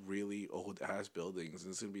 They have really old ass buildings,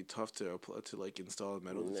 and it's gonna be tough to like install a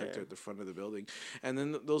metal detector at the front of the building. And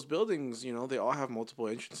then those buildings, they all have multiple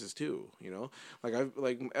entrances too. Like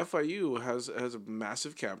FIU has a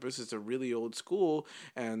massive campus. It's a really old school,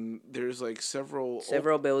 and there's like several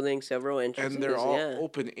buildings, several entrances. and they're all yeah.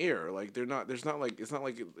 open air. Like it's not like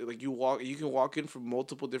you can walk in from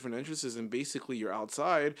multiple different entrances, and basically you're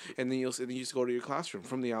outside, and then you just go to your classroom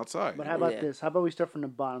from the outside. But how about Yeah. this? How about we start from the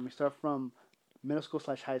bottom? We start from middle school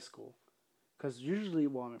 / high school, because usually,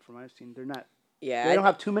 from what I've seen, they're not. Yeah, They don't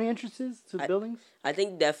have too many entrances to I- buildings. I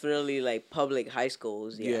think definitely like public high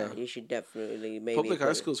schools. Yeah, Yeah. you should definitely maybe Public put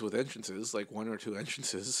high it- schools with entrances, like 1 or 2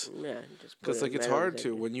 entrances. Yeah, just put Because a like it's metal hard to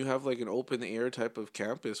detector. when you have like an open air type of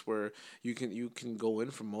campus where you can go in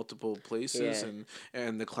from multiple places, Yeah.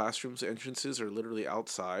 and the classrooms entrances are literally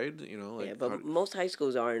outside. Like Yeah, but most high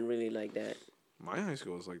schools aren't really like that. my high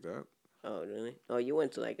school is like that. Oh, really? Oh, you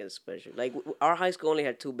went to like a special. Like our high school only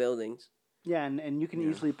had 2 buildings. Yeah, and you can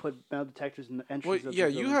easily put metal detectors in the Well, entrance. of yeah,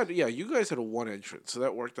 the buildings. you guys had a 1 entrance, so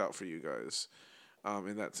that worked out for you guys,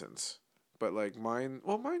 in that sense. But like mine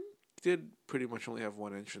did pretty much only have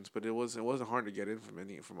 1 entrance, but it wasn't hard to get in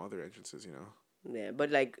from other entrances. Yeah, but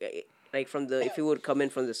like from the if you would come in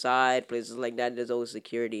from the side, places like that, there's always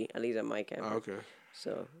security. At least at my campus. Oh, okay.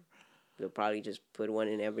 So they'll probably just put one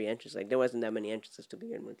in every entrance. Like there wasn't that many entrances to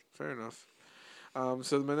begin with. Fair enough.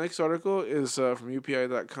 So my next article is from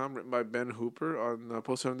UPI.com, written by Ben Hooper,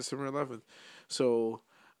 posted on December 11th. So,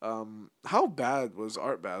 how bad was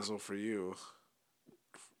Art Basel for you?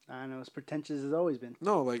 I don't know. It's pretentious as always been.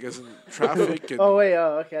 No, like as in traffic and Oh wait,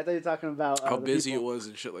 okay. I thought you were talking about how the busy people. it was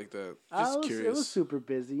and shit like that. It Just was, curious. it was super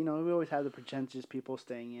busy. You know, we always have the pretentious people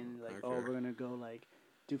staying in, like, oh, Okay. we're gonna go like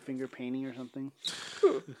do finger painting or something,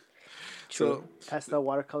 So pastel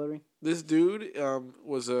watercoloring. this dude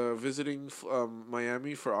was visiting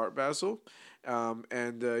Miami for Art Basel,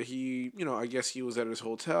 and he, I guess he was at his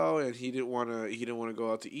hotel and he didn't want to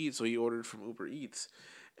go out to eat, so he ordered from Uber Eats,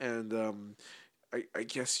 and I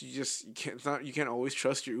guess you can't always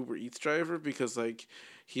trust your Uber Eats driver, because like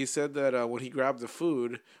he said that when he grabbed the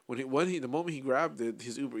food, the moment he grabbed it,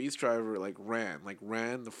 his Uber Eats driver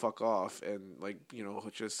ran the fuck off and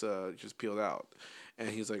just peeled out. And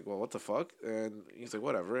he's like, well, what the fuck? And he's like,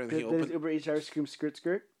 whatever. And he Did his opened Uber Eats driver scream skirt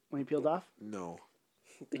skirt when he peeled off? no.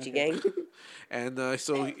 Gucci gang. And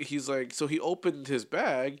so he's like, so he opened his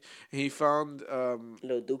bag and he found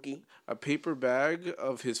Little Dookie. a paper bag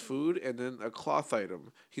of his food and then a cloth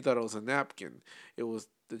item. He thought it was a napkin. It was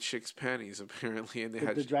the chick's panties apparently, and they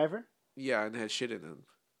had The driver? and they had shit in them.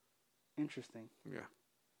 Interesting. Yeah,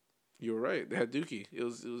 you were right. They had dookie. It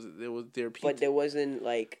was their pee. But there wasn't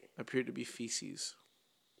like. Appeared to be feces.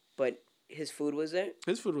 But his food was there.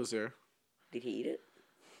 His food was there. Did he eat it?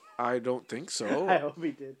 I don't think I so. hope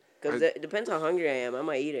he did. Because it depends how hungry I am. I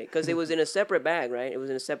might eat it. Because it was in a separate bag, right? It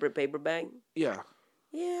was in a separate paper bag. Yeah,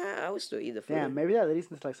 Yeah, I would still eat the food. Damn, maybe that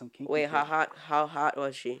lady's into like some kinky. Wait, shit. how hot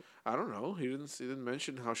was she? I don't know. He didn't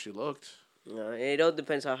mention how she looked. No, it all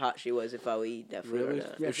depends how hot she was if I would eat that food or Really?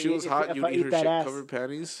 not. Yeah, If so she you- was if- hot, if you'd I eat eat her that shit ass- covered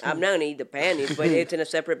panties. I'm not gonna eat the panties, but it's in a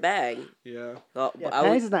separate bag. Yeah. Oh, Yeah, but I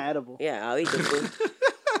panties would, is not edible. yeah, I'll eat the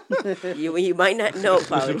food. you might not know,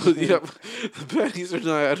 Pauly. Yep. The panties are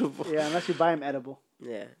not edible. Yeah, unless you buy them edible.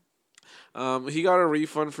 Yeah. He got a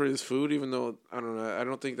refund for his food, even though I don't know. I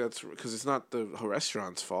don't think that's because it's not the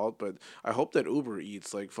restaurant's fault. But I hope that Uber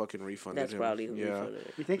Eats like fucking refunded That's him. probably who yeah. refunded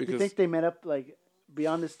it. You think Because- they met up like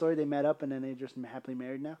beyond this story? They met up and then they just happily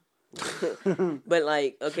married now. But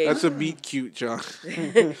like, okay, That's a meet cute, John.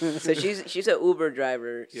 so she's a Uber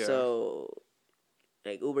driver. Yeah. So,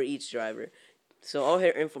 like Uber Eats driver. So all her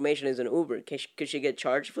information is in Uber. Could she get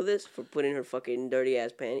charged for this for putting her fucking dirty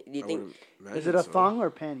ass panties? Do you I think? would Is imagine it a so. thong or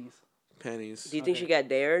panties? Panties. Do you think she got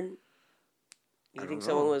dared? Do you I think don't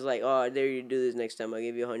someone know. was like, "Oh, I dare you to do this next time. I'll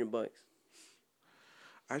give you $100."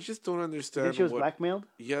 I just don't You understand. think she was what, blackmailed?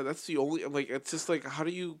 Yeah, that's the only. I'm like, it's just like, how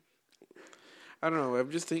do you? I don't know. I'm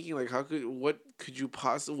just thinking, like, what could you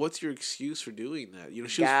possibly? What's your excuse for doing that? You know,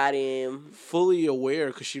 she was Got him. fully aware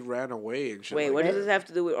because she ran away and shit. Wait, like what that. does this have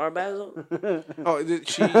to do with Art Basel? Oh,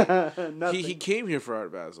 she. Nothing. he came here for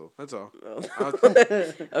Art Basel. That's all.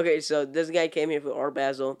 Oh. Okay, so this guy came here for Art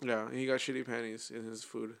Basel. Yeah, he got shitty panties in his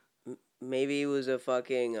food. Maybe he was a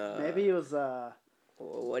fucking. Maybe it was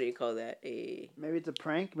What do you call that? maybe it's a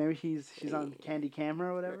prank. Maybe she's on candy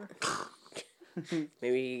camera or whatever.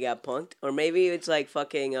 Maybe he got punked, or maybe it's like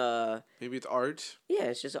fucking. Maybe it's art. Yeah,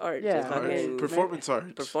 it's just art. Yeah, Just Art. fucking Performance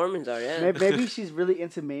art. performance art. Yeah. Maybe she's really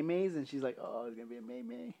into maymays and she's like, oh, it's gonna be a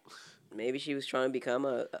maymay. Maybe she was trying to become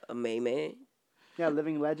a maymay. Yeah,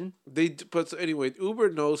 living legend. But so anyway,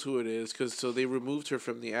 Uber knows who it is because they removed her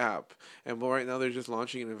from the app, and right now they're just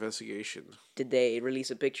launching an investigation. Did they release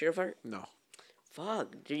a picture of her? No.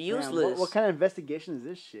 Fuck, they're Damn, useless. what kind of investigation is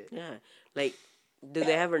this shit? Yeah, like, do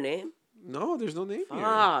they have her name? No, there's no name here.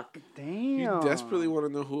 Fuck. Damn. You desperately want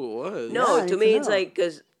to know who it was. No, I to need me to it's know. like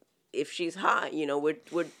because if she's hot,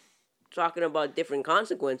 we're talking about different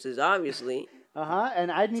consequences, obviously.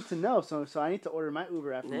 And I need to know, so I need to order my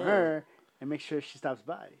Uber app from Yeah. her and make sure she stops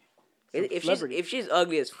by. Some If celebrity. she's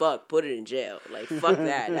ugly as fuck, put her in jail. Like fuck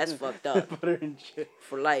that. That's fucked up Put her in jail.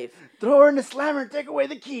 for life. Throw her in the slammer and take away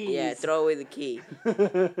the keys. Yeah, throw away the key.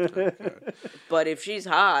 But if she's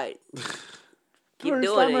hot, Throw her keep in the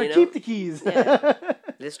doing slammer it. and keep the keys. Yeah.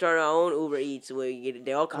 Let's start our own Uber Eats where you get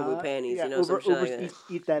they all come with panties. Yeah, Some shit like Uber that.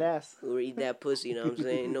 eat that ass. Uber eat that pussy. You know what I'm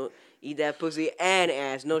saying? No, eat that pussy and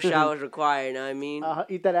ass. No showers required. You know what I mean?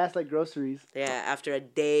 Eat that ass like groceries. Yeah, after a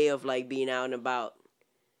day of like being out and about,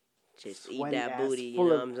 just eat Sweaty that ass, booty. You full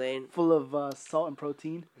know of- what I'm saying? Full of salt and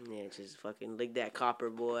protein. Yeah, just fucking lick that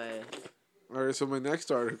copper, boy. All right, so my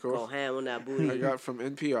next article Go ham on that I booty. got from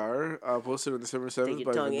NPR, posted on December 7th Take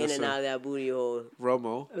by your tongue in and Vanessa out of that booty hole.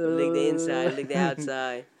 Romo. Lick the inside, lick the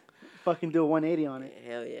outside. Fucking do a 180 on it.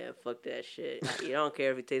 Hell yeah, fuck that shit. You don't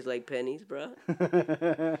care if it tastes like pennies, bro.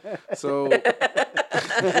 So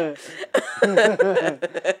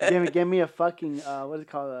Give me a fucking what is it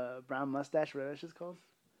called? A brown mustache. What is it called?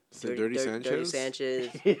 the Dirty Sanchez. Dirty Sanchez.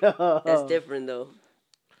 Yo. That's different though.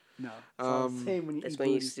 No, it's all the same when you That's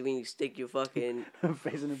eat when you stick your fucking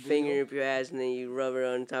face in the finger up your ass and then you rub it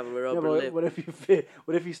on top of her Yeah, upper but lip.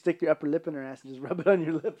 what if you stick your upper lip in her ass and just rub it on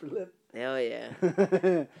your upper lip? Hell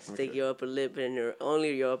yeah. Stick your upper lip in her,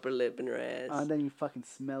 only your upper lip in her ass. And then you fucking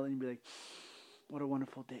smell it and be like, what a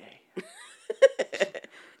wonderful day.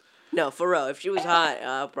 No, for real. If she was hot,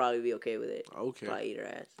 I'll probably be okay with it. Okay. Probably eat her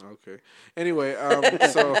ass. Okay. Anyway,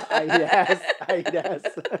 so I eat ass.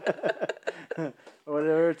 Or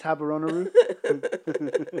whatever, Tabarona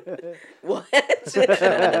What?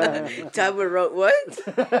 Tabarona,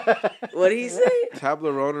 what? What did he say?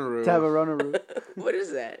 Tablerone. Tabarona What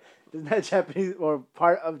is that? Isn't that Japanese or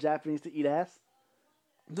part of Japanese to eat ass?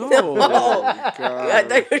 No. I God.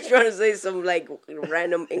 thought you were trying to say some like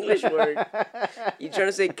random English word. You trying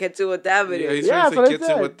to say ketsu watabaru? Yeah, he's Yeah, trying that's to what I say Kitsu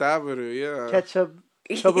said. with Tabaru, yeah. Ketchup,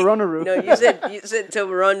 Tabarona No, you said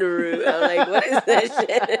Tabarondaru. I'm like, what is that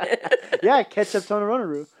shit? Yeah, ketchup,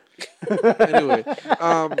 Tabarona Anyway,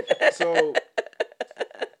 so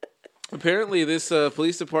apparently this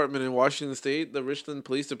police department in Washington State, the Richland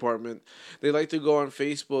Police Department, they like to go on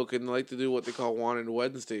Facebook and like to do what they call Wanted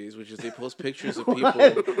Wednesdays, which is they post pictures of people.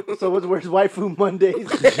 So where's Waifu Mondays?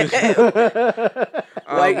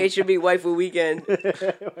 It should be waifu weekend.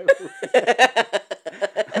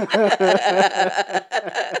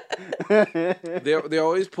 They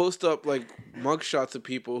always post up like mugshots of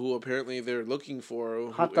people who apparently they're looking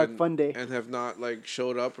for Hot dog fun day. and have not like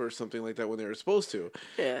showed up or something like that when they were supposed to.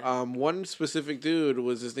 Yeah. One specific dude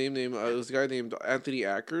was his name was a guy named Anthony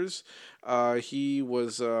Ackers. He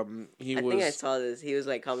was I think I saw this. He was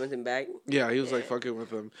like commenting back. yeah, he was like fucking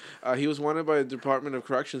with him. He was wanted by the Department of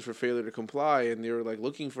Corrections for failure to comply, and they were like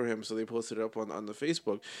looking for him, so they posted it up on the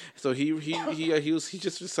Facebook. So he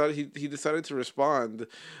decided to respond.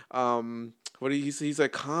 He's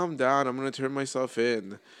like, calm down, I'm gonna turn myself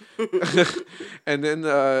in. And then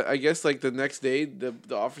I guess like the next day the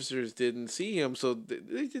officers didn't see him, so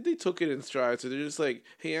they took it in stride. So they're just like,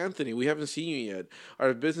 hey Anthony, we haven't seen you yet.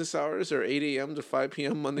 Our business hours are 8 a.m. to 5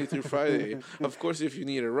 p.m. Monday through Friday. Of course, if you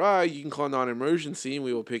need a ride, you can call non-emergency and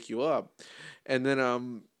we will pick you up. And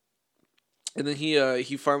then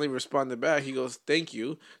he finally responded back. He goes, thank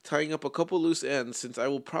you. Tying up a couple loose ends since I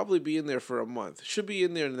will probably be in there for a month. Should be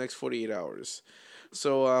in there in the next 48 hours.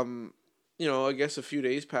 So, I guess a few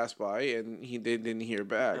days passed by and he didn't hear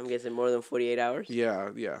back. I'm guessing more than 48 hours. Yeah,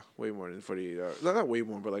 way more than 48 hours. Not way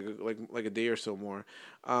more, but like a day or so more.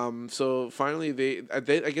 So finally, I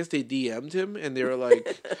guess they DM'd him and they were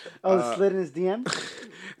like, Slid in his DM.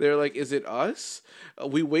 they were like, "Is it us?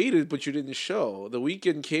 We waited, but you didn't show. The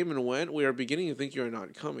weekend came and went. We are beginning to think you are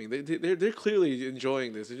not coming." They're clearly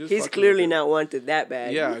enjoying this. He's clearly not wanted that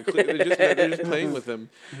bad. Yeah, they're just playing with him.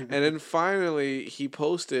 And then finally, he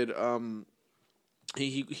posted.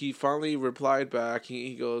 He finally replied back.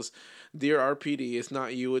 He goes, "Dear RPD, it's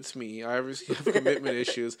not you, it's me. I have commitment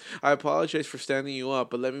issues. I apologize for standing you up,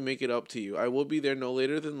 but let me make it up to you. I will be there no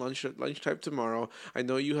later than lunchtime tomorrow. I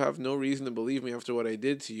know you have no reason to believe me after what I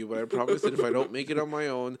did to you, but I promise that if I don't make it on my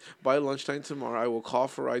own by lunchtime tomorrow, I will call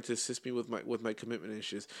for a ride to assist me with my commitment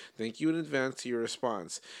issues. Thank you in advance to your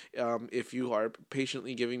response. If you are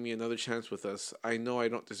patiently giving me another chance with us, I know I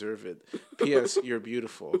don't deserve it. P.S. You're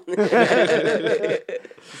beautiful."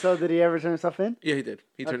 So did he ever turn himself in? Yeah, he did.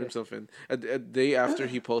 He turned himself in. A day after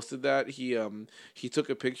he posted that, he took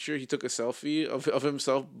a picture. He took a selfie of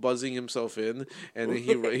himself buzzing himself in, and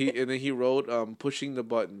then he wrote pushing the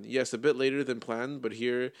button. Yes, a bit later than planned, but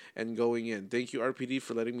here and going in. Thank you, RPD,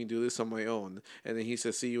 for letting me do this on my own. And then he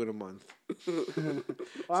says, "See you in a month."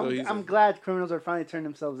 Well, I'm glad criminals are finally turning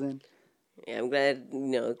themselves in. Yeah, I'm glad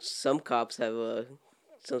some cops have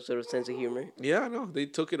some sort of sense of humor. Yeah, no, they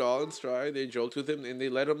took it all in stride. They joked with him and they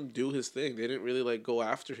let him do his thing. They didn't really go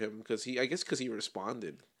after him because he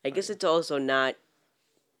responded. I guess it's also not.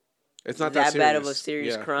 It's not that that bad of a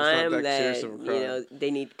serious. serious Yeah, crime it's not that serious of a crime.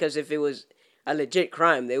 they need, because if it was a legit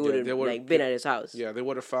crime, they would have been at his house. Yeah, they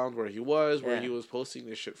would have found where he was, where Yeah. he was posting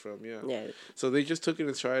this shit from. Yeah. Yeah. So they just took it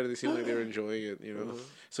in stride, and they seemed like they were enjoying it.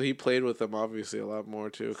 So he played with them obviously a lot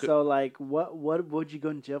more too. So what would you go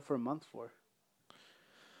in jail for a month for?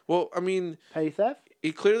 Well, I mean, Petty theft?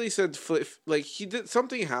 he clearly said like he did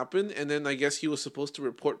something happened, and then I guess he was supposed to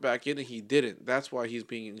report back in, and he didn't. That's why he's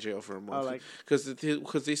being in jail for a month. like-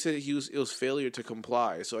 Because they said it was failure to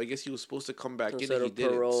comply. So I guess he was supposed to come back Some in, sort and he of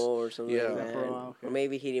didn't. parole or something Yeah. like that. Parole, okay. Or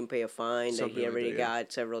maybe he didn't pay a fine that Something he like already that, yeah.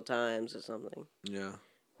 got several times or something. Yeah.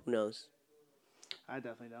 Who knows? I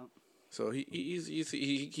definitely don't. So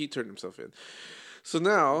he turned himself in. So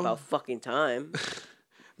now About fucking time.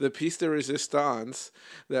 the piece de resistance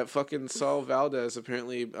that fucking Saul Valdez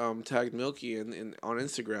apparently tagged Milky in on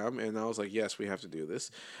Instagram, and I was like, yes, we have to do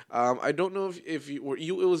this. I don't know if it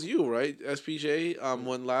was you, right, SPJ?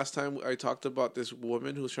 When last time I talked about this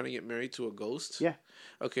woman who was trying to get married to a ghost. Yeah.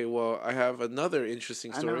 Okay, well, I have another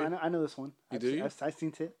interesting story. I know this one. I've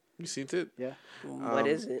seen it. You seen it? Yeah. What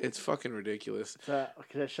is it? It's fucking ridiculous. So,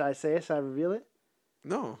 should I say it? Should I reveal it?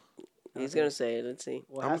 No, He's gonna say it. Let's see.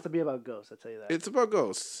 Well, it has to be about ghosts. I'll tell you that. it's about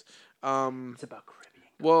ghosts. It's about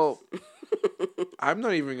Caribbean. Well, I'm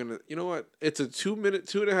not even gonna. You know what? It's a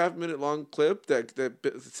 2.5 minute long clip that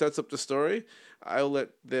sets up the story. I'll let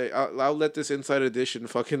this Inside Edition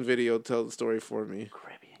fucking video tell the story for me.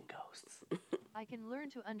 Caribbean ghosts. I can learn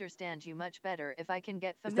to understand you much better if I can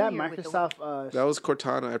get Is that familiar with the Microsoft? That was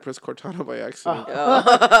Cortana. I pressed Cortana by accident. Yo,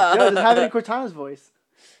 just have it in Cortana's voice.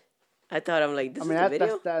 I thought I'm like, this I mean, is the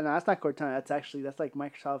video? that's not Cortana. That's like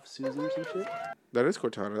Microsoft Susan or some shit. That is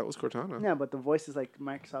Cortana. That was Cortana. Yeah, but the voice is like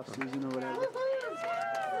Microsoft Susan or whatever.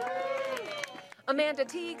 Amanda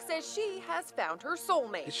Teague says she has found her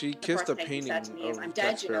soulmate. She The kissed a first thing he painting said to me is, of "I'm Jack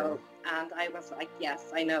dead, you know." Sparrow. And I was like,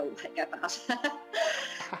 "Yes, I know. I get that."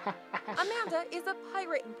 Amanda is a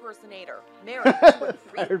pirate impersonator, married to a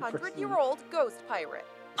 300-year-old ghost pirate.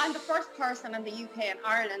 I'm the first person in the UK and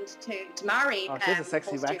Ireland to marry Oh, she has a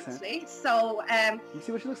sexy posthumously. So, You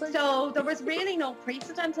see what she looks like? so there was really no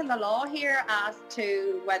precedent in the law here as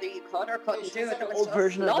to whether you could or couldn't do it. There was Old just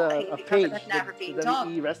version of nothing of because Paige, it had never the been done.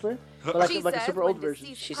 WWE wrestler, but like, She like a says super when old version.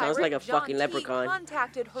 deceased She sounds like a pirate John fucking Teague leprechaun.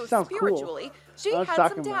 contacted her Sounds cool. spiritually. She I was had some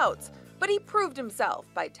talking about. doubts, but he proved himself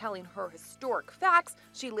by telling her historic facts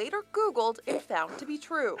she later Googled and found to be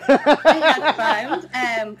true. I had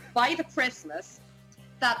found by the Christmas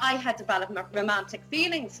that I had developed romantic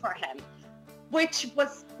feelings for him, which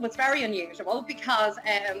was very unusual because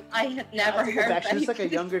I had never heard of She's like a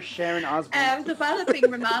anybody younger Sharon Osbourne.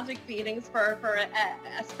 developing romantic feelings for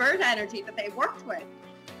a spirit energy that they worked with.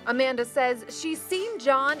 Amanda says she's seen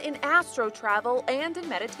John in astro travel and in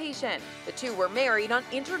meditation. The two were married on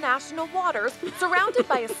international waters, surrounded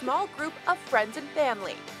by a small group of friends and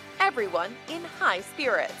family. Everyone in high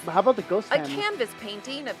spirits. But how about the ghost A family? canvas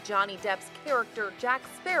painting of Johnny Depp's character Jack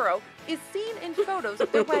Sparrow is seen in photos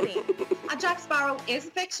of their wedding. And Jack Sparrow is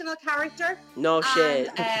a fictional character. No shit.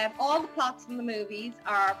 And all the plots in the movies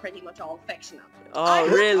are pretty much all fictional. Oh,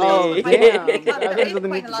 really? Oh, I damn. think I heard there is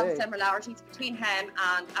something quite a lot of today. similarities between him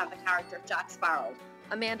and the character of Jack Sparrow.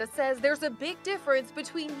 Amanda says there's a big difference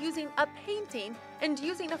between using a painting and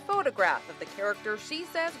using a photograph of the character she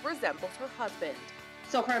says resembles her husband.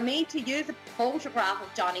 So for me to use a photograph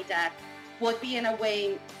of Johnny Depp would be in a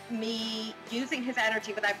way me using his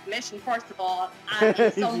energy without permission, first of all, and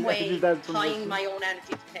in some way That's tying permission. my own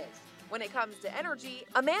energy to his. When it comes to energy,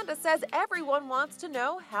 Amanda says everyone wants to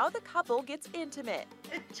know how the couple gets intimate.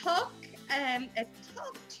 It took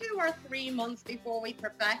 2 or 3 months before we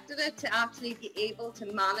perfected it to actually be able to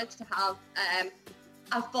manage to have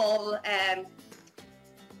a full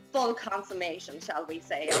consummation, shall we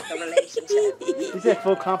say, of the relationship. You said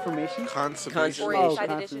full confirmation? Consummation. For Oh,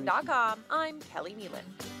 InsideEdition.com, I'm Kelly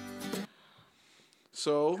Nealon.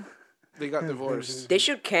 So they got divorced. They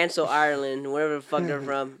should cancel Ireland, wherever the fuck they're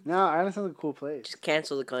from. No, Ireland sounds like a cool place. Just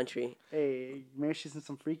cancel the country. Hey, maybe she's in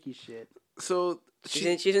some freaky shit. So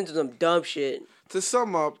She's into some dumb shit. to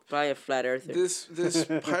sum up, Probably a flat earther. this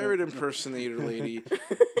pirate impersonator lady,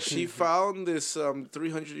 she found this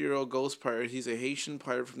 300-year-old ghost pirate. He's a Haitian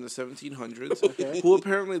pirate from the 1700s who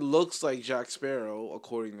apparently looks like Jack Sparrow,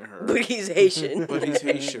 according to her. But he's Haitian. But he's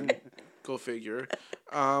Haitian. Go figure.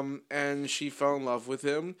 And she fell in love with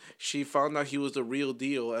him. She found out he was the real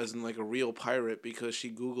deal, as in like a real pirate, because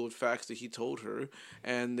she Googled facts that he told her,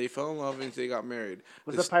 and they fell in love and they got married.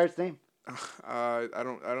 What's This- the pirate's name? Johnny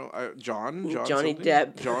Johnny something?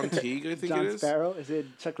 Depp. John Teague, I think John it is. Sparrow? Is it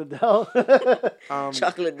Chuck Liddell?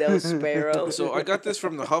 Chocolate Del Sparrow. So I got this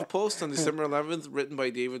from the HuffPost on December 11th, written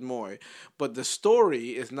by David Moy. But the story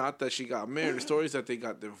is not that she got married. The story is that they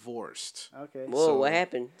got divorced. Okay. Whoa, So- what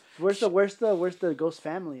happened? Where's the ghost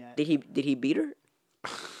family at? Did he beat her?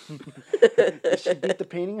 Did she beat the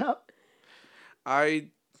painting up? I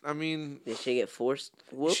I mean, Did she get forced?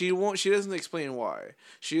 Whoop? she won't. She doesn't explain why.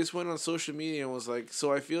 She just went on social media and was like,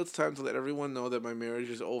 "So I feel it's time to let everyone know that my marriage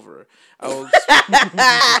is over. I will,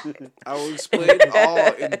 I will explain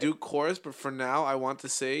all in due course. But for now, I want to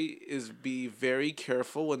say is be very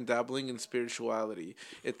careful when dabbling in spirituality.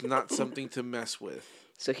 It's not something to mess with."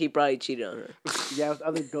 So he probably cheated on her. Yeah, with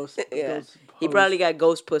other ghosts. Yeah. Those He probably got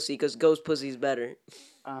ghost pussy because ghost pussy's better.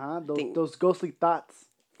 Those ghostly thoughts.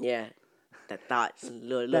 Yeah. The thoughts.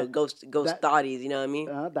 Little ghost that- thoughties, you know what I mean?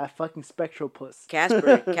 That fucking spectral puss.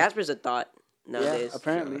 Casper's a thought Yeah, nowadays.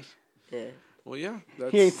 apparently. Yeah. Well, yeah,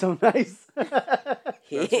 that's He ain't so nice.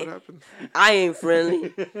 that's what happened. I ain't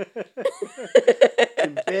friendly.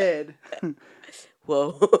 In bed.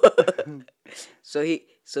 Whoa.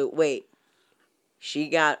 So wait. She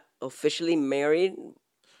got officially married?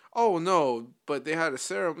 Oh no, but they had a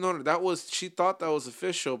ceremony. No, that was she thought that was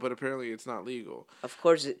official, but apparently it's not legal. Of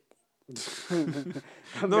course it.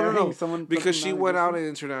 No. Someone Because she went out in. in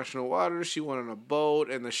international waters. She went on a boat,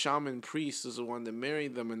 and the shaman priest is the one that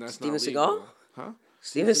married them, and that's Steven not Seagal? legal. Huh?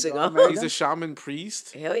 Steven Seagal Seagal? married He's a shaman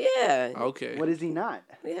priest. Hell yeah. Okay. What is he not?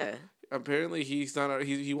 Yeah. Apparently, he's not.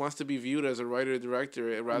 He wants to be viewed as a writer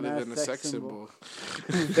director rather Not a than a sex sex symbol.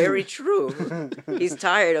 symbol. Very true. He's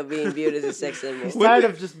tired of being viewed as a sex symbol. He's tired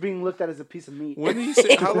of just being looked at as a piece of meat. When did he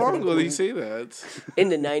say? How long ago did he say that? In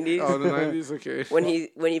the 90s. Oh, in the 90s. Okay.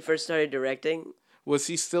 When he first started directing, Was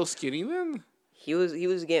he still skinny then? he was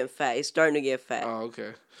getting fat. He's starting to get fat. Oh,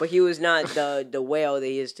 okay. But he was not the whale that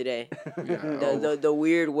he is today. Yeah. The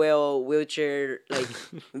weird whale wheelchair like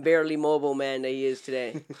barely mobile man that he is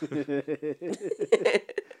today.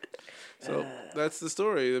 So that's the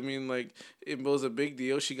story. I mean, like, it was a big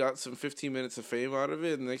deal. She got some 15 minutes of fame out of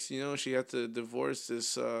it. And next thing you know, she had to divorce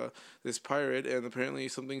this pirate, and apparently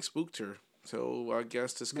something spooked her. So I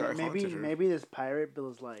guess this guy haunted her. Maybe this pirate Bill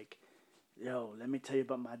was like, yo, let me tell you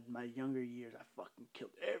about my younger years. I fucking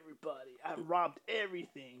killed everybody. I robbed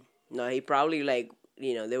everything. No, he probably like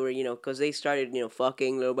they were because they started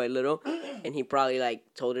fucking little by little, and he probably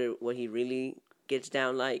like told her what he really gets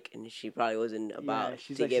down like, and she probably wasn't about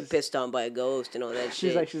to get pissed on by a ghost and all that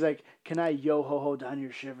shit. She's like, can I yo ho ho down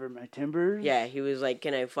your shiver my timbers? Yeah, he was like,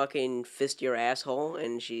 can I fucking fist your asshole?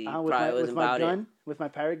 And she with probably wasn't about it. With my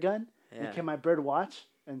pirate gun. Yeah. And can my bird watch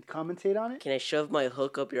and commentate on it? Can I shove my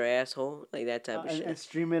hook up your asshole? Like that type of shit. And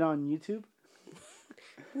stream it on YouTube?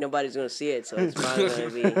 Nobody's gonna see it, so it's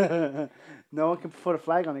probably gonna be. No one can put a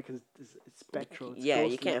flag on it because it's spectral. It's yeah,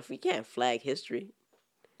 ghostly. you can't flag history.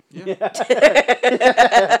 Yeah.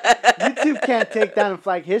 YouTube can't take down and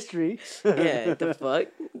flag history. Yeah,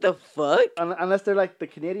 the fuck. Unless they're like the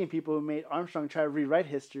Canadian people who made Armstrong try to rewrite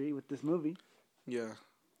history with this movie. Yeah.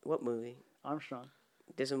 What movie? Armstrong.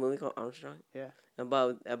 There's a movie called Armstrong. Yeah.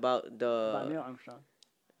 About About Neil Armstrong.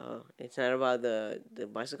 Oh, it's not about the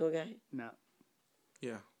bicycle guy. No.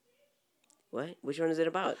 Yeah. What? Which one is it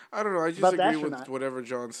about? I don't know. I just About the agree with astronaut. whatever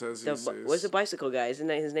John says. What's the bicycle guy? Isn't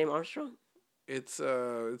that his name Armstrong? It's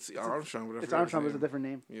Armstrong, but I It's forgot Armstrong, but his it's a name. different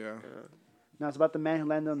name. Yeah. No, it's about the man who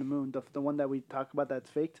landed on the moon. The one that we talk about that's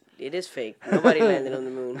faked. It is fake. Nobody landed on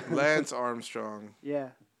the moon. Lance Armstrong. Yeah.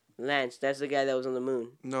 Lance, that's the guy that was on the moon.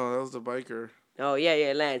 No, that was the biker. Oh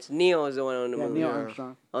yeah, Lance. Neil is the one on the Yeah, moon. Neil Yeah.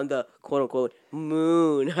 Armstrong. On the quote unquote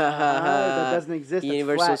moon. That doesn't exist. That's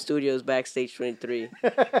Universal flat. Studios backstage 23.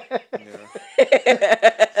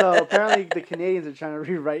 Yeah. So apparently the Canadians are trying to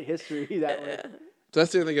rewrite history that way.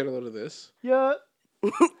 That's the end they get a load of this. Yeah.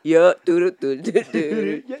 Yeah, do.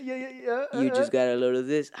 Yeah. You just got a load of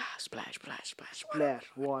this. Ah, splash, splash, splash, splash. Splash,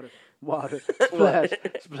 water, splash,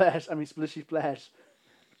 splash. I mean, splishy splash.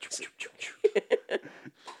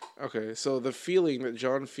 Okay, so the feeling that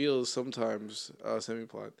John feels sometimes,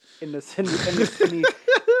 semi-plot. In the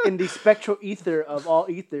spectral ether of all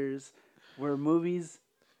ethers, where movies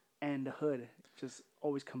and the hood just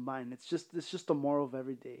always combine. It's just the moral of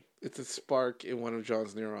every day. It's a spark in one of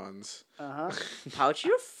John's neurons. Pouch,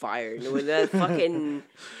 you're fired with that fucking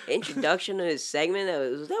introduction to his segment.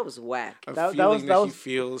 That was whack. A That feeling was- he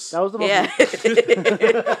feels. That was the most. Yeah.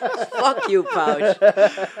 Fuck you, Pouch.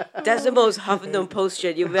 That's the most Huffington Post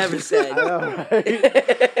shit you've ever said. I know, right?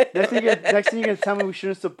 next thing you're gonna tell me we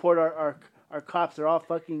shouldn't support our cops. They're all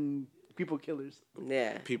fucking people killers.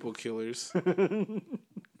 Yeah. People killers.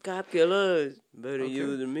 Cop killers. Better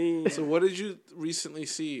you than me. So what did you recently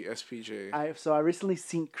see, SPJ? I recently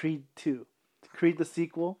seen Creed 2. Creed the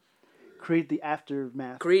sequel. Creed the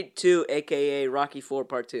aftermath. Creed 2, a.k.a. Rocky 4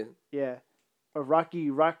 Part 2. Yeah. Or Rocky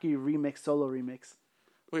remix, solo remix.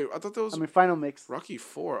 Wait, I thought that was Final mix. Rocky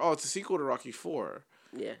 4. Oh, it's a sequel to Rocky 4.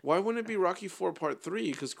 Yeah. Why wouldn't it be Rocky 4 Part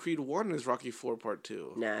 3? Because Creed 1 is Rocky 4 Part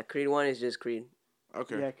 2. Nah, Creed 1 is just Creed.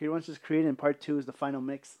 Okay. Yeah, Creed 1's just Creed, and Part 2 is the final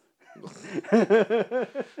mix.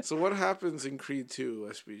 So what happens in Creed 2,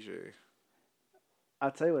 SBJ? I'll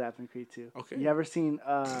tell you what happened in Creed 2. Okay. You ever seen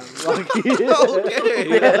Rocky?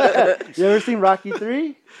 Okay. You ever seen Rocky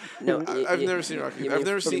 3? No, I've never seen Rocky. you I've mean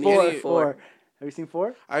never seen Four. any. Four. Have you seen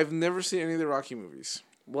 4? I've never seen any of the Rocky movies.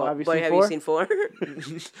 Well, have you but seen have 4? you seen 4?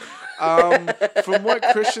 From what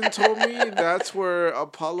Christian told me, that's where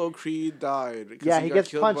Apollo Creed died. 'cause Yeah, he got gets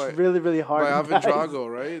killed punched really, really hard. by and Ivan dies. Drago,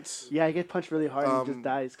 right? Yeah, he gets punched really hard and he just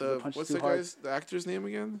dies because the punch What's is the too hard. guy's the actor's name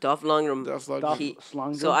again? Dolph Lundgren. Dolph Lundgren. Dolph He-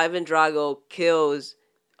 Lundgren. So Ivan Drago kills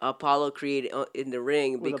Apollo Creed in the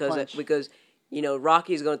ring With a punch. because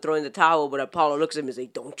Rocky's gonna throw in the towel, but Apollo looks at him and says,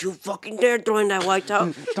 "Don't you fucking dare throw in that white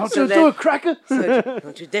towel! Don't So you then- do it, cracker!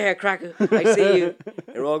 Don't you dare, cracker! I see you."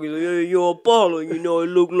 And Rocky's like, "Hey, you're Apollo. It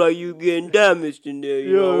look like you getting damaged in there.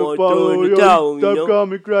 I want to throw in the towel. Stop calling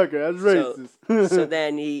me cracker. That's racist. So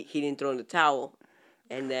then he didn't throw in the towel,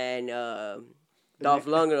 and then Dolph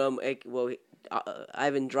Lundgren,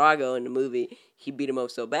 Ivan Drago in the movie, he beat him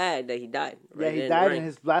up so bad that he died. Yeah, right he in the died, ring. and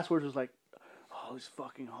his last words was like, "Oh, these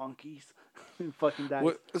fucking honkies." He fucking died.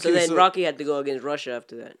 What- So okay, then Rocky had to go against Russia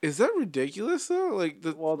after that. Is that ridiculous though? Like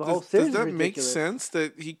Well, the whole does series is that make ridiculous. sense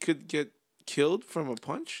that he could get killed from a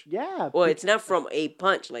punch? Yeah. Well, it's not from a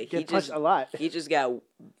punch. Like Get he punched just a lot. he just got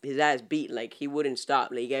his ass beat. Like he wouldn't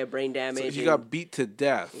stop. Like he got brain So damage. he and- got beat to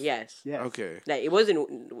death. Yes. Yes. Okay. Like it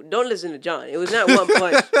wasn't. Don't listen to John. It was not one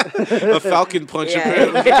punch. A falcon punch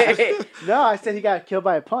apparently. yeah. No, I said he got killed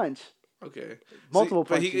by a punch. Okay. Multiple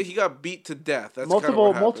but punches. he got beat to death. That's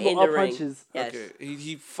Multiple kind of what happened. In up the ring. punches. Yes. Okay.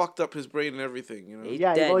 He fucked up his brain and everything, you know. He-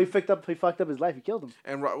 Yeah, dead. well, he fucked up his life. He killed him.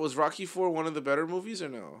 And was Rocky 4 one of the better movies or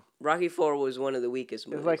no? Rocky 4 was one of the weakest It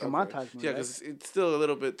movies. was like a Okay. montage movie. Yeah, right? because it's still a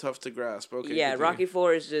little bit tough to grasp. Okay. yeah, continue. Rocky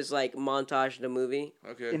 4 is just like montage the movie.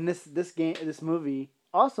 Okay. In this movie,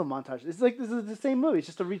 also montage. It's like this is the same movie. It's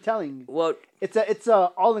just a retelling. Well, It's a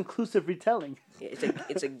all inclusive retelling.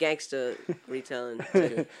 it's a gangster retelling.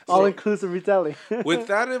 All inclusive retelling. With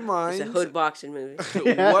that in It's mind, a hood boxing movie.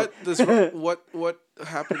 what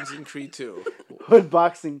happens in Creed 2? Hood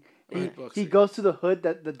boxing. Hood He boxing. goes to the hood,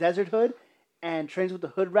 the desert hood, and trains with the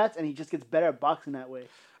hood rats, and he just gets better at boxing that way.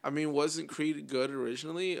 I mean, wasn't Creed good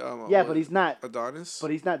originally? Yeah, but he's not. Adonis.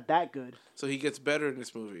 But he's not that good. So he gets better in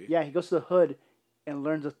this movie. Yeah, he goes to the hood and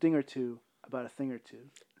learns a thing or two about a thing or two.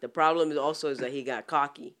 The problem is also that he got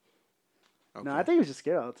cocky. Okay. No, I think he was just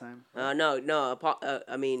scared all the time. No.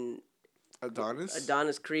 I mean, Adonis.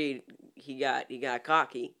 Adonis Creed, he got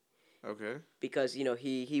cocky Okay. because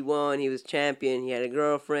he won, he was champion, he had a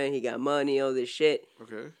girlfriend, he got money, all this shit.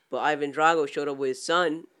 Okay. But Ivan Drago showed up with his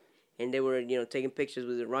son, and they were taking pictures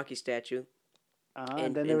with the Rocky statue.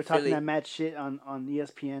 And then they in were talking Philly. that mad shit on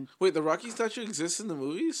ESPN. Wait, the Rocky statue exists in the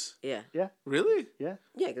movies? Yeah, Really? yeah,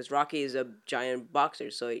 because Rocky is a giant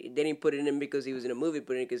boxer, so they didn't put it in because he was in a movie,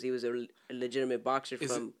 put it in because he was a legitimate boxer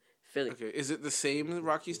Is from Philly. Okay. Is it the same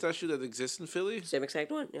Rocky statue that exists in Philly? Same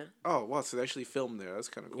exact one, yeah. Oh, wow. So they actually filmed there. That's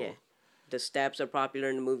kind of cool. Yeah. The steps are popular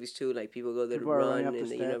in the movies too. Like people go there People to are running run up in the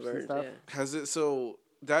the steps and universe. stuff. Yeah. Has it so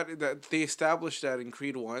that they established that in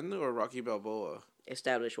Creed 1 or Rocky Balboa?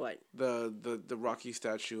 Establish what? The Rocky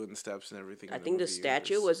statue and the steps and everything. I in think the movie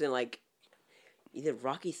statue universe. was in like either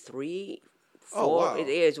Rocky 3, 4. Oh, wow. It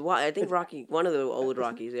is. I think Rocky, one of the old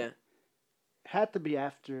Rockies. Yeah. Had to be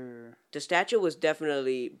after. The statue was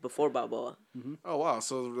definitely before Balboa. Oh wow!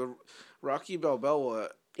 So the Rocky Balboa.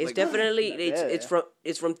 It's like- definitely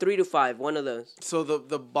it's from 3 to 5. One of those. So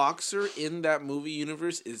the boxer in that movie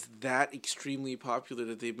universe is that extremely popular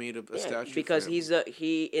that they made a Yeah, statue. because for him.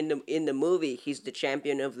 he in the movie he's the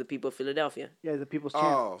champion of the people of Philadelphia. Yeah, the People's Champ.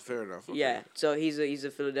 Oh, fair enough. Okay. Yeah, so he's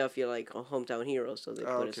a Philadelphia like a hometown hero. So they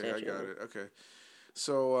Oh, put a okay, I statue. got it. Okay.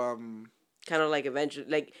 So Kind of like eventually,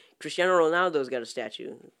 like Cristiano Ronaldo's got a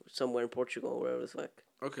statue somewhere in Portugal, wherever the fuck.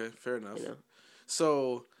 okay, fair enough. You know.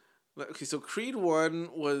 So okay, so Creed 1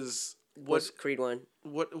 was What's Creed 1?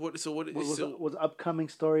 what so what was so was upcoming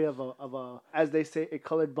story of a as they say a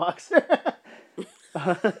colored boxer.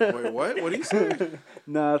 wait, what? What do you say?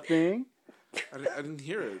 Nothing. I didn't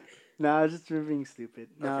hear it. No, just for being stupid.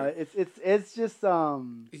 No, Okay. it's just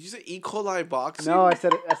Did you say E. coli boxing? No, I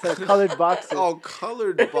said a colored boxer. Oh,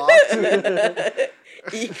 colored boxing.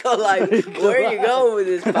 E. coli. Where are you going with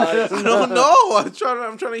this podcast? No,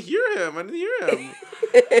 I'm trying to hear him. I didn't hear him.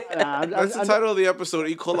 Nah, That's the title of the episode,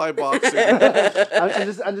 E. coli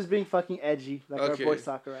boxing. I'm just being fucking edgy, like Okay. our boy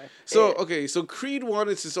Sakurai. So okay, so Creed 1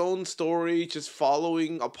 is its own story, just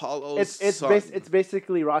following Apollo's son. It's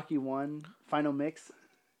basically Rocky 1 final mix.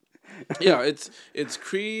 Yeah, it's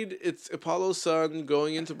Creed, it's Apollo's son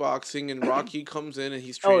going into boxing, and Rocky comes in and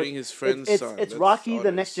he's training his friend's son. It's That's Rocky, all the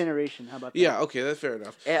it next is. generation. How about that? Yeah, okay, that's fair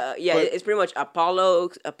enough. Yeah, But- it's pretty much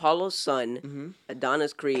Apollo's son, Mm-hmm.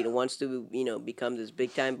 Adonis Creed, wants to become this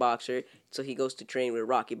big time boxer, so he goes to train with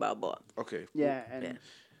Rocky Balboa. Okay. Yeah, and Yeah.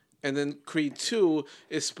 And then Creed 2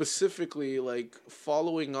 is specifically like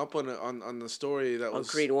following up on the story that was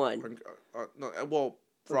Creed 1.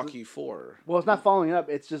 Rocky 4. well, it's not following up.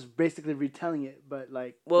 It's just basically retelling it, but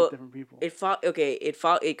like Well, with different people.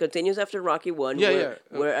 It continues after Rocky 1, Yeah,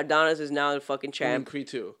 where Adonis is now the fucking I mean, champ. Creed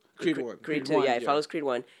 2. Creed 1. Creed 2, yeah, it follows Creed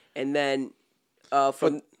 1, and then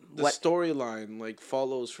from The storyline like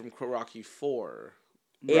follows from Rocky 4.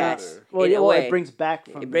 Yes. Well, in yeah, a well, way. it brings back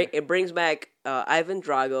from It brings back Ivan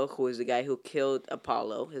Drago, who is the guy who killed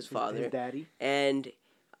Apollo, his father. his daddy. And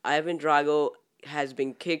Ivan Drago has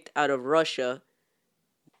been kicked out of Russia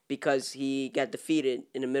because he got defeated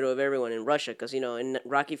in the middle of everyone in Russia. Because, in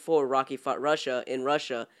Rocky 4, Rocky fought Russia in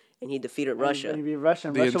Russia, and he defeated Russia. And he beat Russia.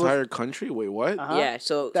 And The Russia entire country? Wait, what? Uh-huh. Yeah,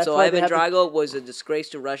 so That's why they Ivan have to- Drago was a disgrace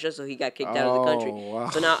to Russia, so he got kicked out of the country. Oh, wow.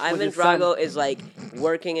 So now Ivan his son. Drago is like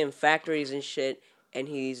working in factories and shit, and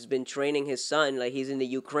he's been training his son. Like he's in the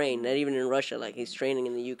Ukraine, not even in Russia. Like he's training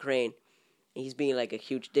in the Ukraine. He's being like a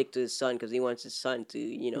huge dick to his son because he wants his son to,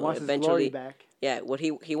 he wants his eventually. glory back. Yeah, what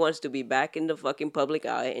he wants to be back in the fucking public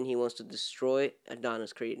eye, and he wants to destroy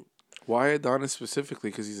Adonis Creed Why Adonis specifically?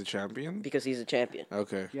 Because he's a champion? because he's a champion.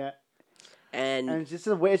 Okay. Yeah, And and it's just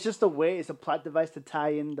a way. It's just a way. It's a plot device to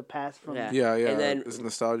tie in the past from. Yeah. Yeah, And then- it's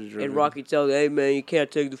nostalgia driven. and Rocky tells, "Hey man, you can't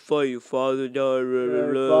take the fight. Your father died." Blah,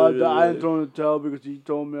 blah, blah, Father, blah, I didn't blah. throw the towel because he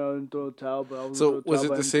told me I didn't throw the towel, but I was So was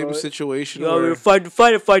it the same situation You want me where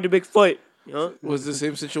to fight the big fight? Huh? was the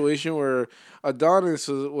same situation where Adonis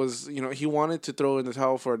was he wanted to throw in the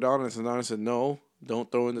towel for Adonis, and Adonis said no,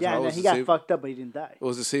 don't throw in the Yeah, towel. and It then was he the got same- fucked up, but he didn't die. It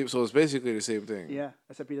was the same, so it's basically the same thing. Yeah,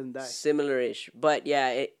 except he doesn't die. Similar-ish, but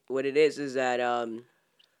yeah, what it is that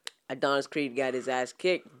Adonis Creed got his ass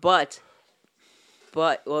kicked, but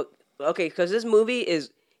well, okay, because this movie is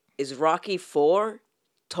Rocky 4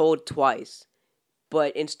 told twice,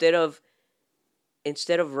 but instead of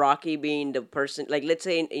Rocky being the person, like let's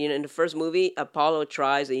say in the first movie, Apollo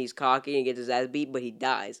tries and he's cocky and gets his ass beat, but he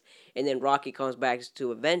dies, and then Rocky comes back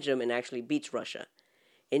to avenge him and actually beats Russia.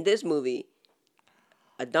 In this movie,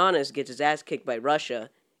 Adonis gets his ass kicked by Russia,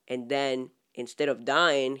 and then instead of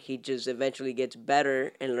dying, he just eventually gets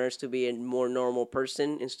better and learns to be a more normal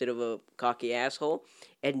person instead of a cocky asshole,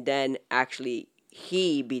 and then actually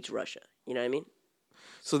he beats Russia. You know what I mean?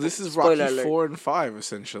 So this is Spoiler Rocky alert. 4 and 5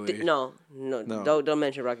 essentially. No, No. don't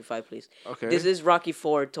mention Rocky 5, please. Okay. This is Rocky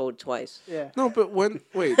 4 told twice. Yeah, No, but wait.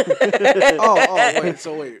 Wait. two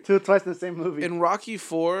twice in the same movie. In Rocky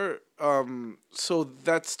 4, so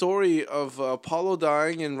that story of Apollo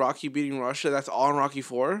dying and Rocky beating Russia, that's all in Rocky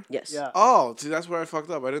 4? Yes. Yeah. Oh, see, that's where I fucked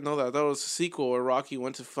up. I didn't know that. I thought it was a sequel where Rocky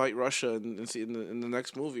went to fight Russia in the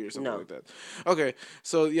next movie or something No. like that. Okay,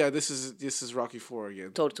 so yeah, this is Rocky 4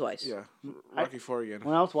 again. Told twice. Yeah, Rocky 4 again.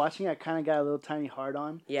 When I was watching it, I kind of got a little tiny hard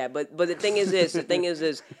on. Yeah, but the thing is this. The thing is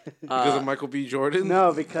this. Because of Michael B. Jordan?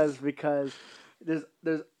 No, because there's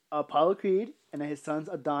Apollo Creed, and then his son's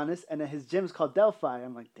Adonis, and then his gym's called Delphi.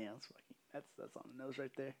 I'm like, damn, that's on the nose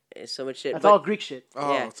right there. It's so much shit. That's but- all Greek shit.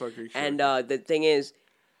 Oh, yeah. it's like Greek And shit. the thing is,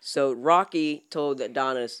 so Rocky told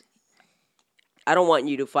Adonis, "I don't want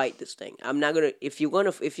you to fight this thing. I'm not gonna. If you're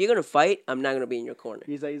gonna fight, I'm not gonna be in your corner."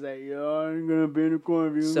 He's like, yeah, I ain't gonna be in the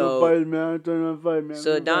corner. If you're So- gonna fight, man, I'm trying to fight, man.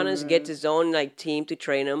 So I'm gonna fight, Adonis man. gets his own like team to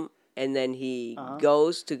train him, and then he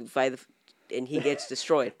goes to fight, and he gets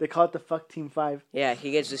destroyed. They call it the Fuck Team 5. Yeah,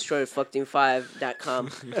 he gets destroyed at fuckteam5.com,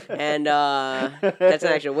 and that's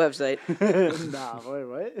an actual website. Nah, wait,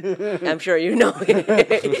 what? I'm sure you know.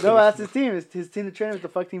 No, that's his team. His team to train is the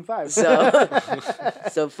Fuck Team 5.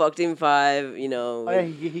 So Fuck Team 5, you know. Oh, yeah,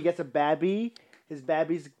 he gets a babby. His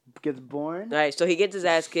babby gets born. All right, so he gets his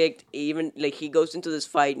ass kicked. Even like he goes into this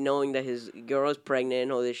fight knowing that his girl is pregnant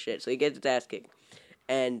and all this shit. So he gets his ass kicked,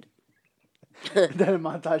 and Then a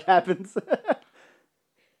montage happens.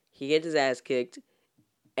 he gets his ass kicked,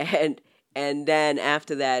 and then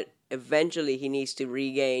after that, eventually he needs to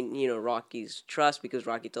regain Rocky's trust because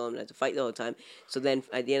Rocky told him not to fight the whole time. So then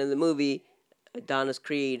at the end of the movie, Adonis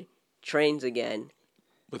Creed trains again.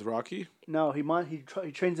 With Rocky? No, he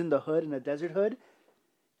trains in the hood, in the desert hood,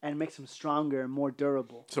 and makes him stronger and more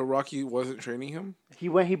durable. So Rocky wasn't training him? He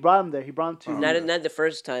brought him there. He brought him to. Not the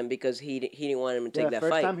first time because he didn't want him to take yeah, that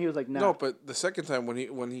first fight. time he was like, nah. No, but the second time when he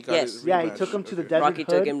got Yes. his Yeah, he rematch. took him to the Okay. desert Rocky hood.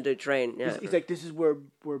 took him to train. Yeah. He's like, this is where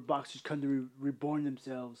boxers come to reborn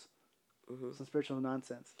themselves. Mm-hmm. Some spiritual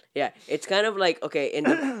nonsense. Yeah, it's kind of like okay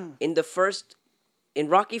in the first in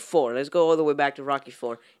Rocky 4, let's go all the way back to Rocky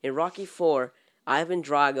 4. In Rocky 4, Ivan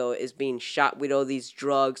Drago is being shot with all these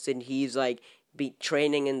drugs, and he's like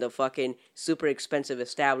training in the fucking super expensive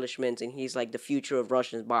establishments, and he's like the future of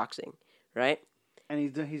Russian boxing, right? And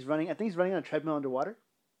he's running. I think he's running on a treadmill underwater.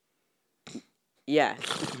 Yeah.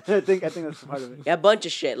 I think that's part of it. Yeah, a bunch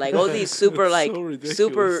of shit. Like all these super like So ridiculous,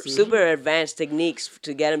 super dude. super advanced techniques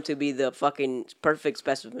to get him to be the fucking perfect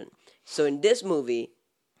specimen. So in this movie,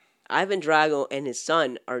 Ivan Drago and his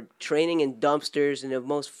son are training in dumpsters and the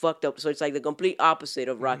most fucked up. So it's like the complete opposite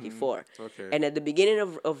of Rocky 4. Okay. And at the beginning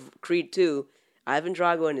of Creed 2, Ivan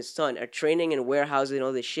Drago and his son are training in warehouses and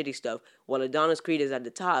all this shitty stuff, while Adonis Creed is at the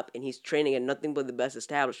top and he's training at nothing but the best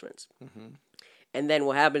establishments. And then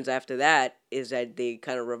what happens after that is that they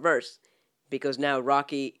kind of reverse, because now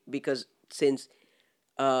since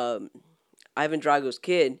Ivan Drago's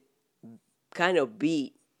kid kind of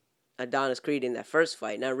beat Adonis Creed in that first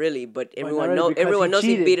fight, not really, but everyone knows he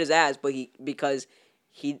cheated. beat his ass, but because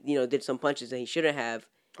he did some punches that he shouldn't have.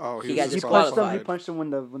 Oh, He got He disqualified. punched him when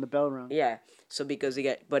the bell rang. Yeah, so because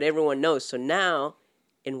but everyone knows. So now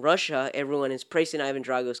in Russia, everyone is praising Ivan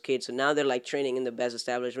Drago's kid. So now they're like training in the best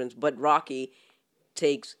establishments, but Rocky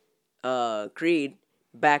takes Creed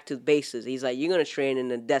back to bases. He's like, you're gonna train in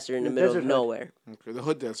the desert in the middle of desert hood. nowhere. Okay, the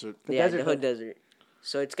Hood Desert. Yeah, desert the Hood Desert.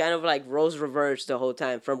 So it's kind of like roles reversed the whole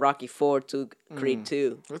time from Rocky 4 to Creed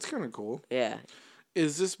 2. That's kind of cool. Yeah.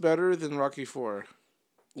 Is this better than Rocky 4?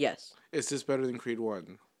 Yes. Is this better than Creed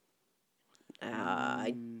 1?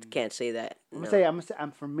 I can't say that. I'm No. gonna say,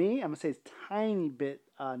 for me, I'm gonna say it's tiny bit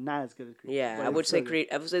not as good as Creed. Yeah, but I it's would say still good. Creed.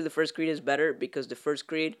 I would say the first Creed is better because the first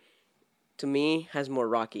Creed, to me, has more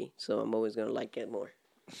Rocky. So I'm always gonna like it more.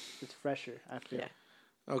 It's fresher. I feel. Yeah.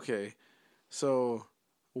 Okay, so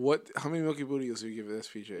how many Milky Bootios do you give this,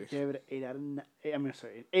 PJ? Gave it an 8 out of 9. I'm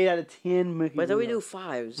sorry, 8 out of 10. Milky But then we Bootios. do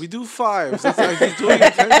fives. We do 5s. That's like he's doing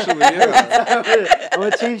it intentionally. Yeah. I'm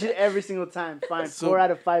gonna change it every single time. Fine, So, 4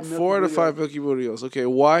 out of 5. Milky 4 out of Bootios. 5 Milky Bootios. Okay,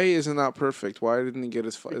 why is it not perfect? Why didn't he get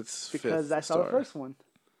its Because fifth I saw star? the first one.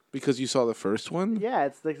 Because you saw the first one? Yeah,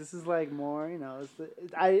 it's like this is like more,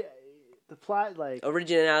 the plot like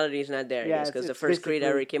Originality is not there, Yeah, yes, because the it's first Creed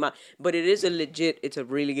basically- already came out. But it's a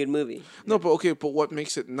really good movie. No, but what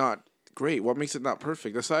makes it not great? What makes it not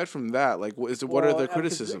perfect? Aside from that, like, what are the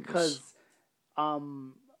criticisms? Because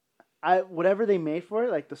whatever they made for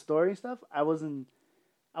it, like the story and stuff, I wasn't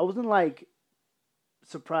like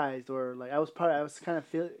surprised or like I was kind of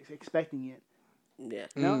expecting it. Yeah.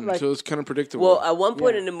 No, like so it's kind of predictable. Well, at one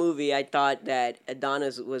point Yeah. in the movie, I thought that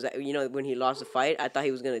Adonis was, when he lost the fight, I thought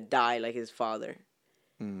he was gonna die like his father.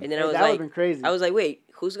 And then I was that like, would've been crazy. I was like, wait,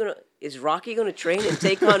 is Rocky gonna train and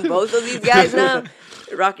take on both of these guys now?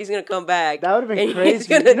 Rocky's gonna come back. That would've been and crazy. He's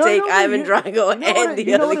gonna No, take no, Ivan you- Drago and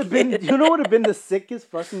the other kid. You know what would have been the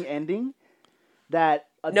sickest fucking ending? That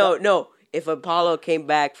No. If Apollo came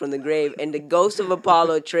back from the grave and the ghost of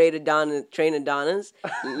Apollo trained Adonis,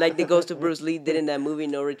 like the ghost of Bruce Lee did in that movie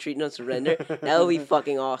No Retreat, No Surrender, that would be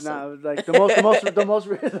fucking awesome. Nah, it was like the most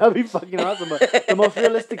that'd be fucking awesome. But the most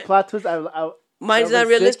realistic plot twist Mine's that not was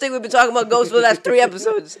realistic. We've been talking about ghosts for the last 3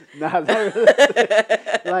 episodes. Nah, not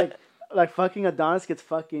realistic. like fucking Adonis gets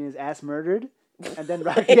fucking his ass murdered, and then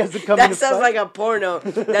Rocky has to come in That and sounds fuck. like a porno.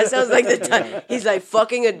 That sounds like the title. He's like,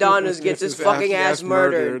 fucking Adonis gets his His fucking ass ass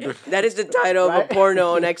murdered. murdered. That is the title of a Right?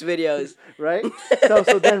 porno on X videos. right?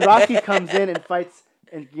 So then Rocky comes in and fights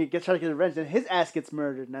and gets trying to get revenge, and his ass gets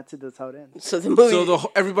murdered, and that's it. That's how it ends. So the movie,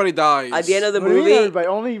 So everybody dies. at the end of the What do you mean, movie, everybody?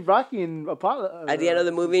 Only Rocky and Apollo. at the end of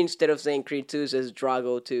the movie, instead of saying Creed 2, it says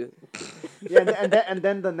Drago 2. yeah, and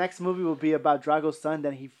then the next movie will be about Drago's son.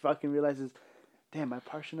 Then he fucking realizes, damn, my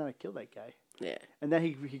part should not have killed that guy. Yeah. And then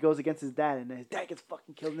he goes against his dad, and then his dad gets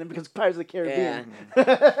fucking killed, and then becomes Pirates of the Caribbean.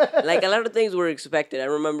 Like a lot of things were expected. I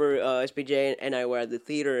remember SPJ and I were at the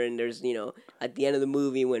theater, and there's, at the end of the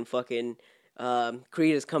movie when fucking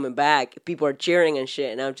Creed is coming back, people are cheering and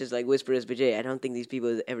shit, and I'm just like, whisper SPJ, I don't think these people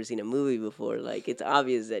have ever seen a movie before. Like, it's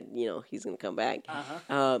obvious that, he's going to come back.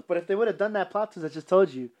 But if they would have done that plot twist I just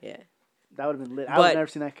told you, Yeah. that would have been lit. I would have never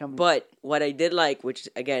seen that coming. But what I did like, which,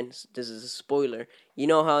 again, this is a spoiler, you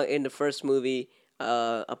know how in the first movie,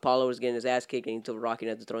 Apollo was getting his ass kicked and he told Rocky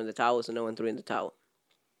not to throw in the towel, so no one threw in the towel.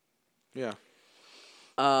 Yeah.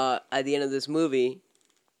 At the end of this movie,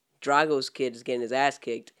 Drago's kid is getting his ass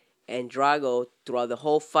kicked, and Drago, throughout the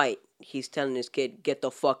whole fight, he's telling his kid, get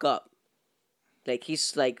the fuck up. Like,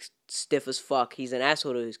 he's, like, stiff as fuck. He's an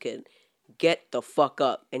asshole to his kid. Get the fuck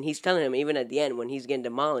up. And he's telling him, even at the end, when he's getting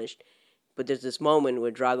demolished, but there's this moment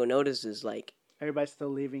where Drago notices, like, Everybody's still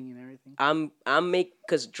leaving and everything.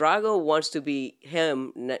 Because Drago wants to be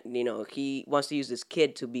him. He wants to use this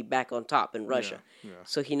kid to be back on top in Russia. Yeah.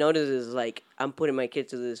 So he notices like I'm putting my kid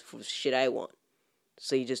to this for shit I want.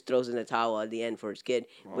 So he just throws in the towel at the end for his kid,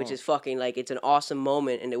 which is fucking like it's an awesome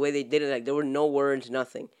moment. And the way they did it, like there were no words,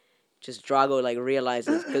 nothing. Just Drago like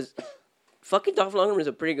realizes because fucking Dolph Lundgren is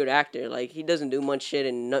a pretty good actor. Like he doesn't do much shit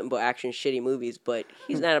in nothing but action shitty movies, but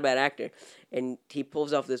he's not a bad actor. And he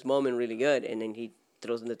pulls off this moment really good, and then he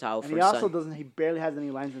throws in the towel for his son. He also doesn't. He barely has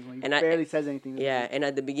any lines in this one. He barely says anything. Yeah, and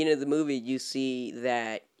at the beginning of the movie, you see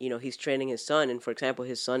that he's training his son, and for example,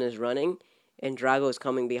 his son is running, and Drago is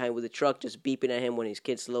coming behind with a truck, just beeping at him when his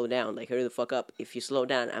kids slow down. Like, hurry the fuck up! If you slow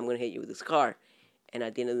down, I'm gonna hit you with this car. And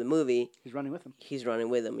at the end of the movie, he's running with him.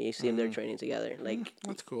 You see them there training together. Like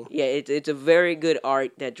that's cool. Yeah, it's a very good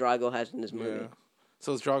arc that Drago has in this movie. Yeah.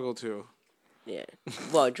 So it's Drago 2. Yeah.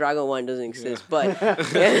 Well, Drago 1 doesn't exist, but I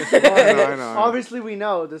know. Obviously, we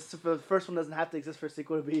know the first one doesn't have to exist for a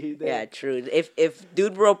sequel to be there. Yeah, true. If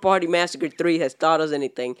Dude Bro Party Massacre 3 has taught us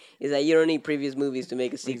anything, is that you don't need previous movies to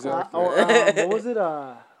make a sequel. What was it?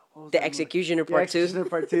 The Executioner Part 2. Executioner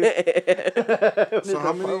Part 2. So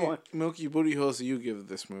how many Milky Booty holes do you give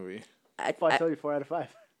this movie? I told you 4 out of 5.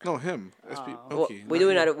 No, him. Milky. We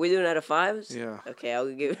doing out of 5s? Yeah. Okay,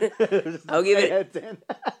 I'll give it. I'll give it 10.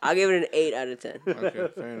 I'll give it an 8 out of 10. Okay,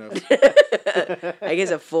 fair enough. I guess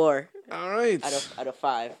a 4. All right. Out of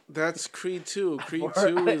 5. That's Creed 2. Creed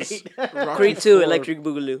 2 is Rocky Creed 2 4. Electric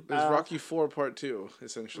Boogaloo. It's Rocky 4 Part 2,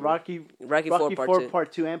 essentially. Rocky 4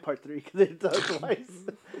 Part 2 and Part 3 because it's done twice.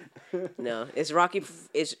 No, it's Rocky.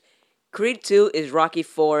 It's Creed 2 is Rocky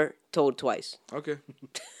 4 told twice. Okay.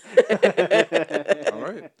 All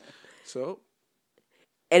right. So.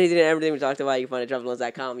 Anything and everything we talked about, you can find at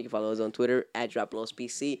droploads.com. You can follow us on Twitter at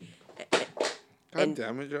droploadspc. God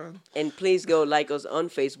damn it, John. And please go like us on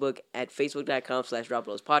Facebook at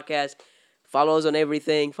facebook.com/droploadspodcast. Follow us on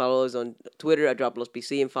everything. Follow us on Twitter at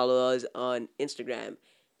droploadspc and follow us on Instagram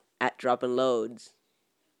at dropandloads.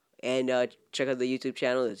 And check out the YouTube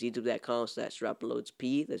channel. It's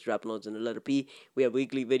youtube.com/droploadsp. That's droploads in the letter P. We have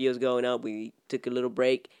weekly videos going up. We took a little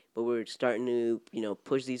break, but we're starting to,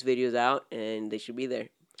 push these videos out, and they should be there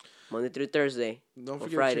Monday through Thursday. Don't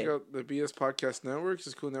forget Friday. to check out the BS Podcast Network. It's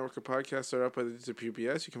a cool network of podcasts that are up by the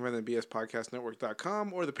PBS. You can find them at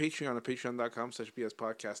bspodcastnetwork.com or the Patreon at patreon.com/BS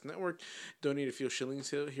Podcast Network. Donate a few shillings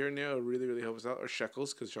here and there. It really, really helps us out. Or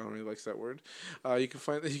shekels, because John really likes that word. You can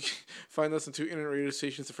find us on 2 internet radio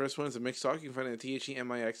stations. The first one is the Mixed Talk. You can find it at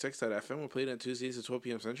THEMIXX.FM. We're played on Tuesdays at 12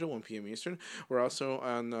 p.m. Central, 1 p.m. Eastern. We're also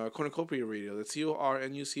on Cornucopia Radio. That's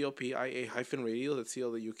CORNUCOPIA-radio. That's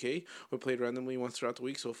CL.UK. We're played randomly once throughout the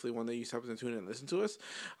week, so hopefully one day you happen to tune in and listen to us.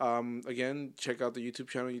 Again, check out the YouTube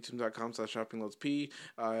channel, youtube.com/shoppingloadsp.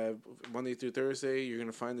 Monday through Thursday, you're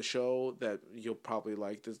gonna find the show that you'll probably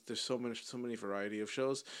like. There's so many variety of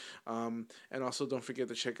shows, and also don't forget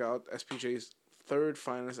to check out SPJ's third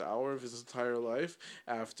finest hour of his entire life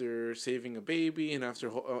after saving a baby and after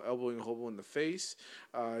elbowing a hobo in the face.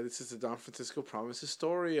 This is the Don Francisco Promises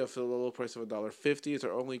story for the low price of $1.50. It's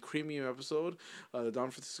our only premium episode. The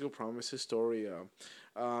Don Francisco Promises story.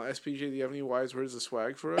 SPJ, do you have any wise words of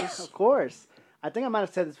swag for us? Of course. I think I might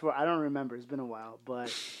have said this before. I don't remember. It's been a while,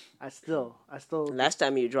 but I still. Last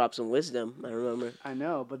time you dropped some wisdom, I remember. I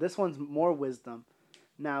know, but this one's more wisdom.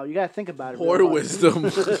 Now you gotta think about it. More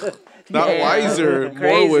wisdom, not wiser.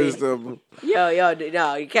 Crazy. More wisdom. Yo,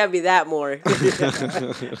 no, you can't be that more.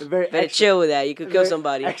 Better chill with that. You could kill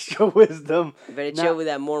somebody. Extra wisdom. Better chill with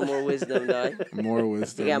that more wisdom, dog. More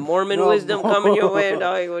wisdom. You got Mormon wisdom coming your way,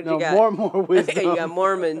 dog. What you got? More wisdom. You got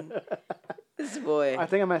Mormon. This boy. I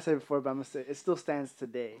think I might have said it before, but I'm gonna say it still stands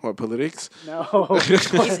today. What, politics? No.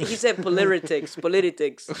 He said politics.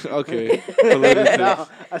 Politics. Okay. Politics. No,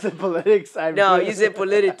 I said politics. No, you said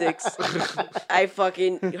politics. I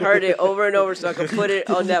fucking heard it over and over so I could put it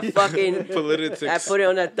on that fucking... Politics. I put it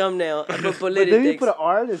on that thumbnall. I put But politics. then you put an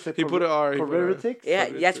R? He put an R. Politics? Yeah,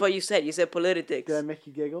 that's what you said. You said politics. Did I make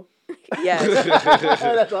you giggle? Yeah.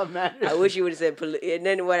 That's what matters. I wish you would have said and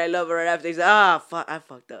then what I love right after, he said, fuck, I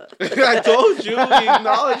fucked up. I told you. He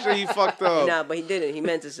acknowledged that he fucked up. Nah, but he didn't. He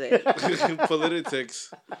meant to say it.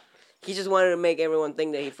 Politics. He just wanted to make everyone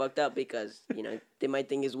think that he fucked up because, they might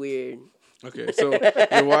think it's weird. Okay, so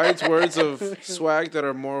your wise words of swag that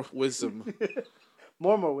are more wisdom.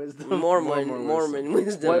 More wisdom. Mormon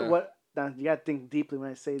wisdom. What? Now, you gotta think deeply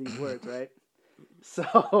when I say these words, right?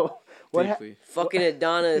 So, Deeply. Fucking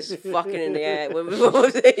Adonis, fucking in the ass. What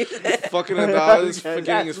was it? Fucking Adonis,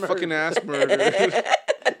 getting his fucking ass murdered.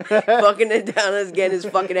 Fucking Adonis getting his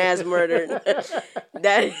fucking ass murdered.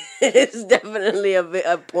 That is definitely a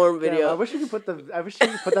porn Yeah, video. I wish you could put that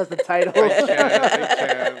as the title.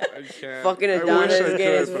 I can't. Fucking I wish Adonis I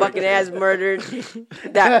getting his could, but I fucking can't. ass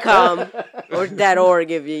murdered.com or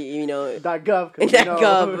 .org if you know. .gov, because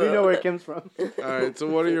 .gov, we know where it comes from. All right. So,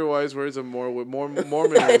 what are your wise words of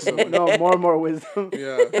Mormonism? No, more wisdom.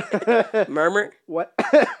 Yeah. Murmur? What?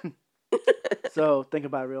 So think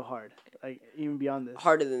about it real hard. Like, even beyond this.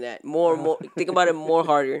 Harder than that. More. Think about it more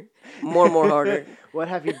harder. More harder. What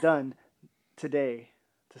have you done today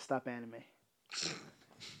to stop anime?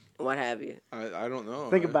 What have you? I don't know.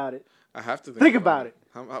 Think about it. I have to Think about it.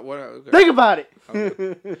 Okay. Think about it.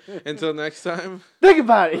 Until next time. Think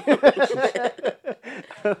about it.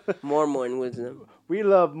 More in wisdom. We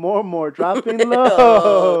love more dropping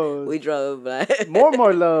Oh, loads. we drove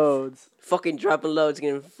more loads. fucking dropping loads,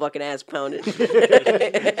 getting fucking ass pounded.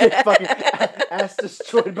 Fucking ass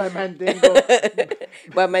destroyed by Mandingo.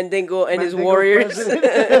 By Mandingo and his Mandingo warriors.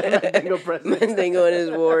 president. Mandingo president. Mandingo and his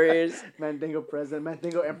warriors. Mandingo president.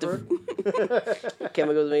 Mandingo emperor.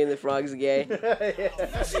 Chemicals making the frogs gay. Said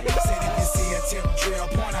if you see a tip drill,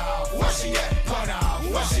 point out. Where she at? Point out.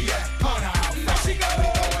 Where she at? Point out. Where she go? We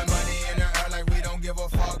throwing money in the air like we don't give a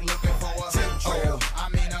fuck. Looking for a tip drill. I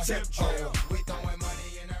mean a tip drill. We throwing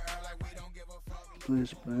money in the air like we don't give a fuck.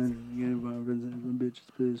 Splish splash, you get involved in bitch.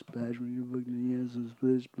 Splish splash, when you fucking yes,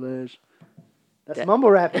 splish splash. That's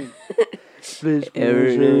mumble rapping. Splish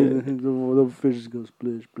splash, the fishes go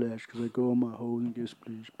splish splash, cause I go on my hole and get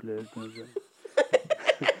splish splash.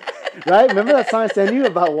 Right? Remember that song I sent you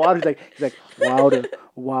about water? He's like water,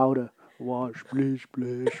 splish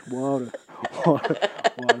splash, water,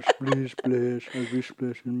 splish splash. I be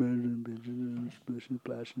splashing, man, bitches, splishing,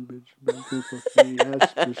 splashing, bitch,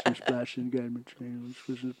 splishing, splashing, got me train,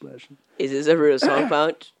 splishing, splashing. Is this a real song,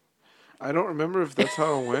 Pouch? I don't remember if that's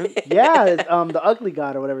how it went. Yeah, it's, the ugly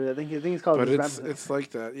god or whatever. I think he's called. But this it's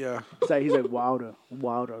like that, yeah. he's like water,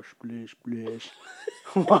 splish, splish.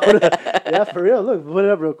 Water. Yeah, for real. Look, put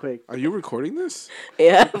it up real quick. Are you recording this?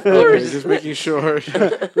 Yeah, of Okay, course. just making sure.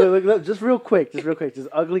 Look, just real quick. This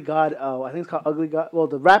ugly god. I think it's called Ugly God. Well,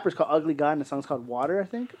 the rapper's called Ugly God, and the song's called Water. I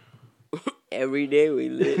think. Every day we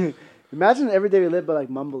live. Imagine every day we live, but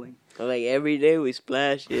like mumbling. Like every day we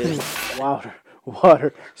splash, yeah.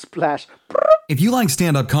 Water, splash. If you like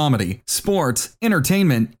stand-up comedy, sports,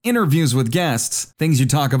 entertainment, interviews with guests, things you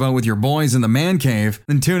talk about with your boys in the Man Cave,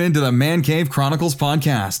 then tune into the Man Cave Chronicles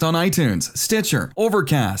podcast on iTunes, Stitcher,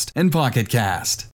 Overcast, and Pocket Cast.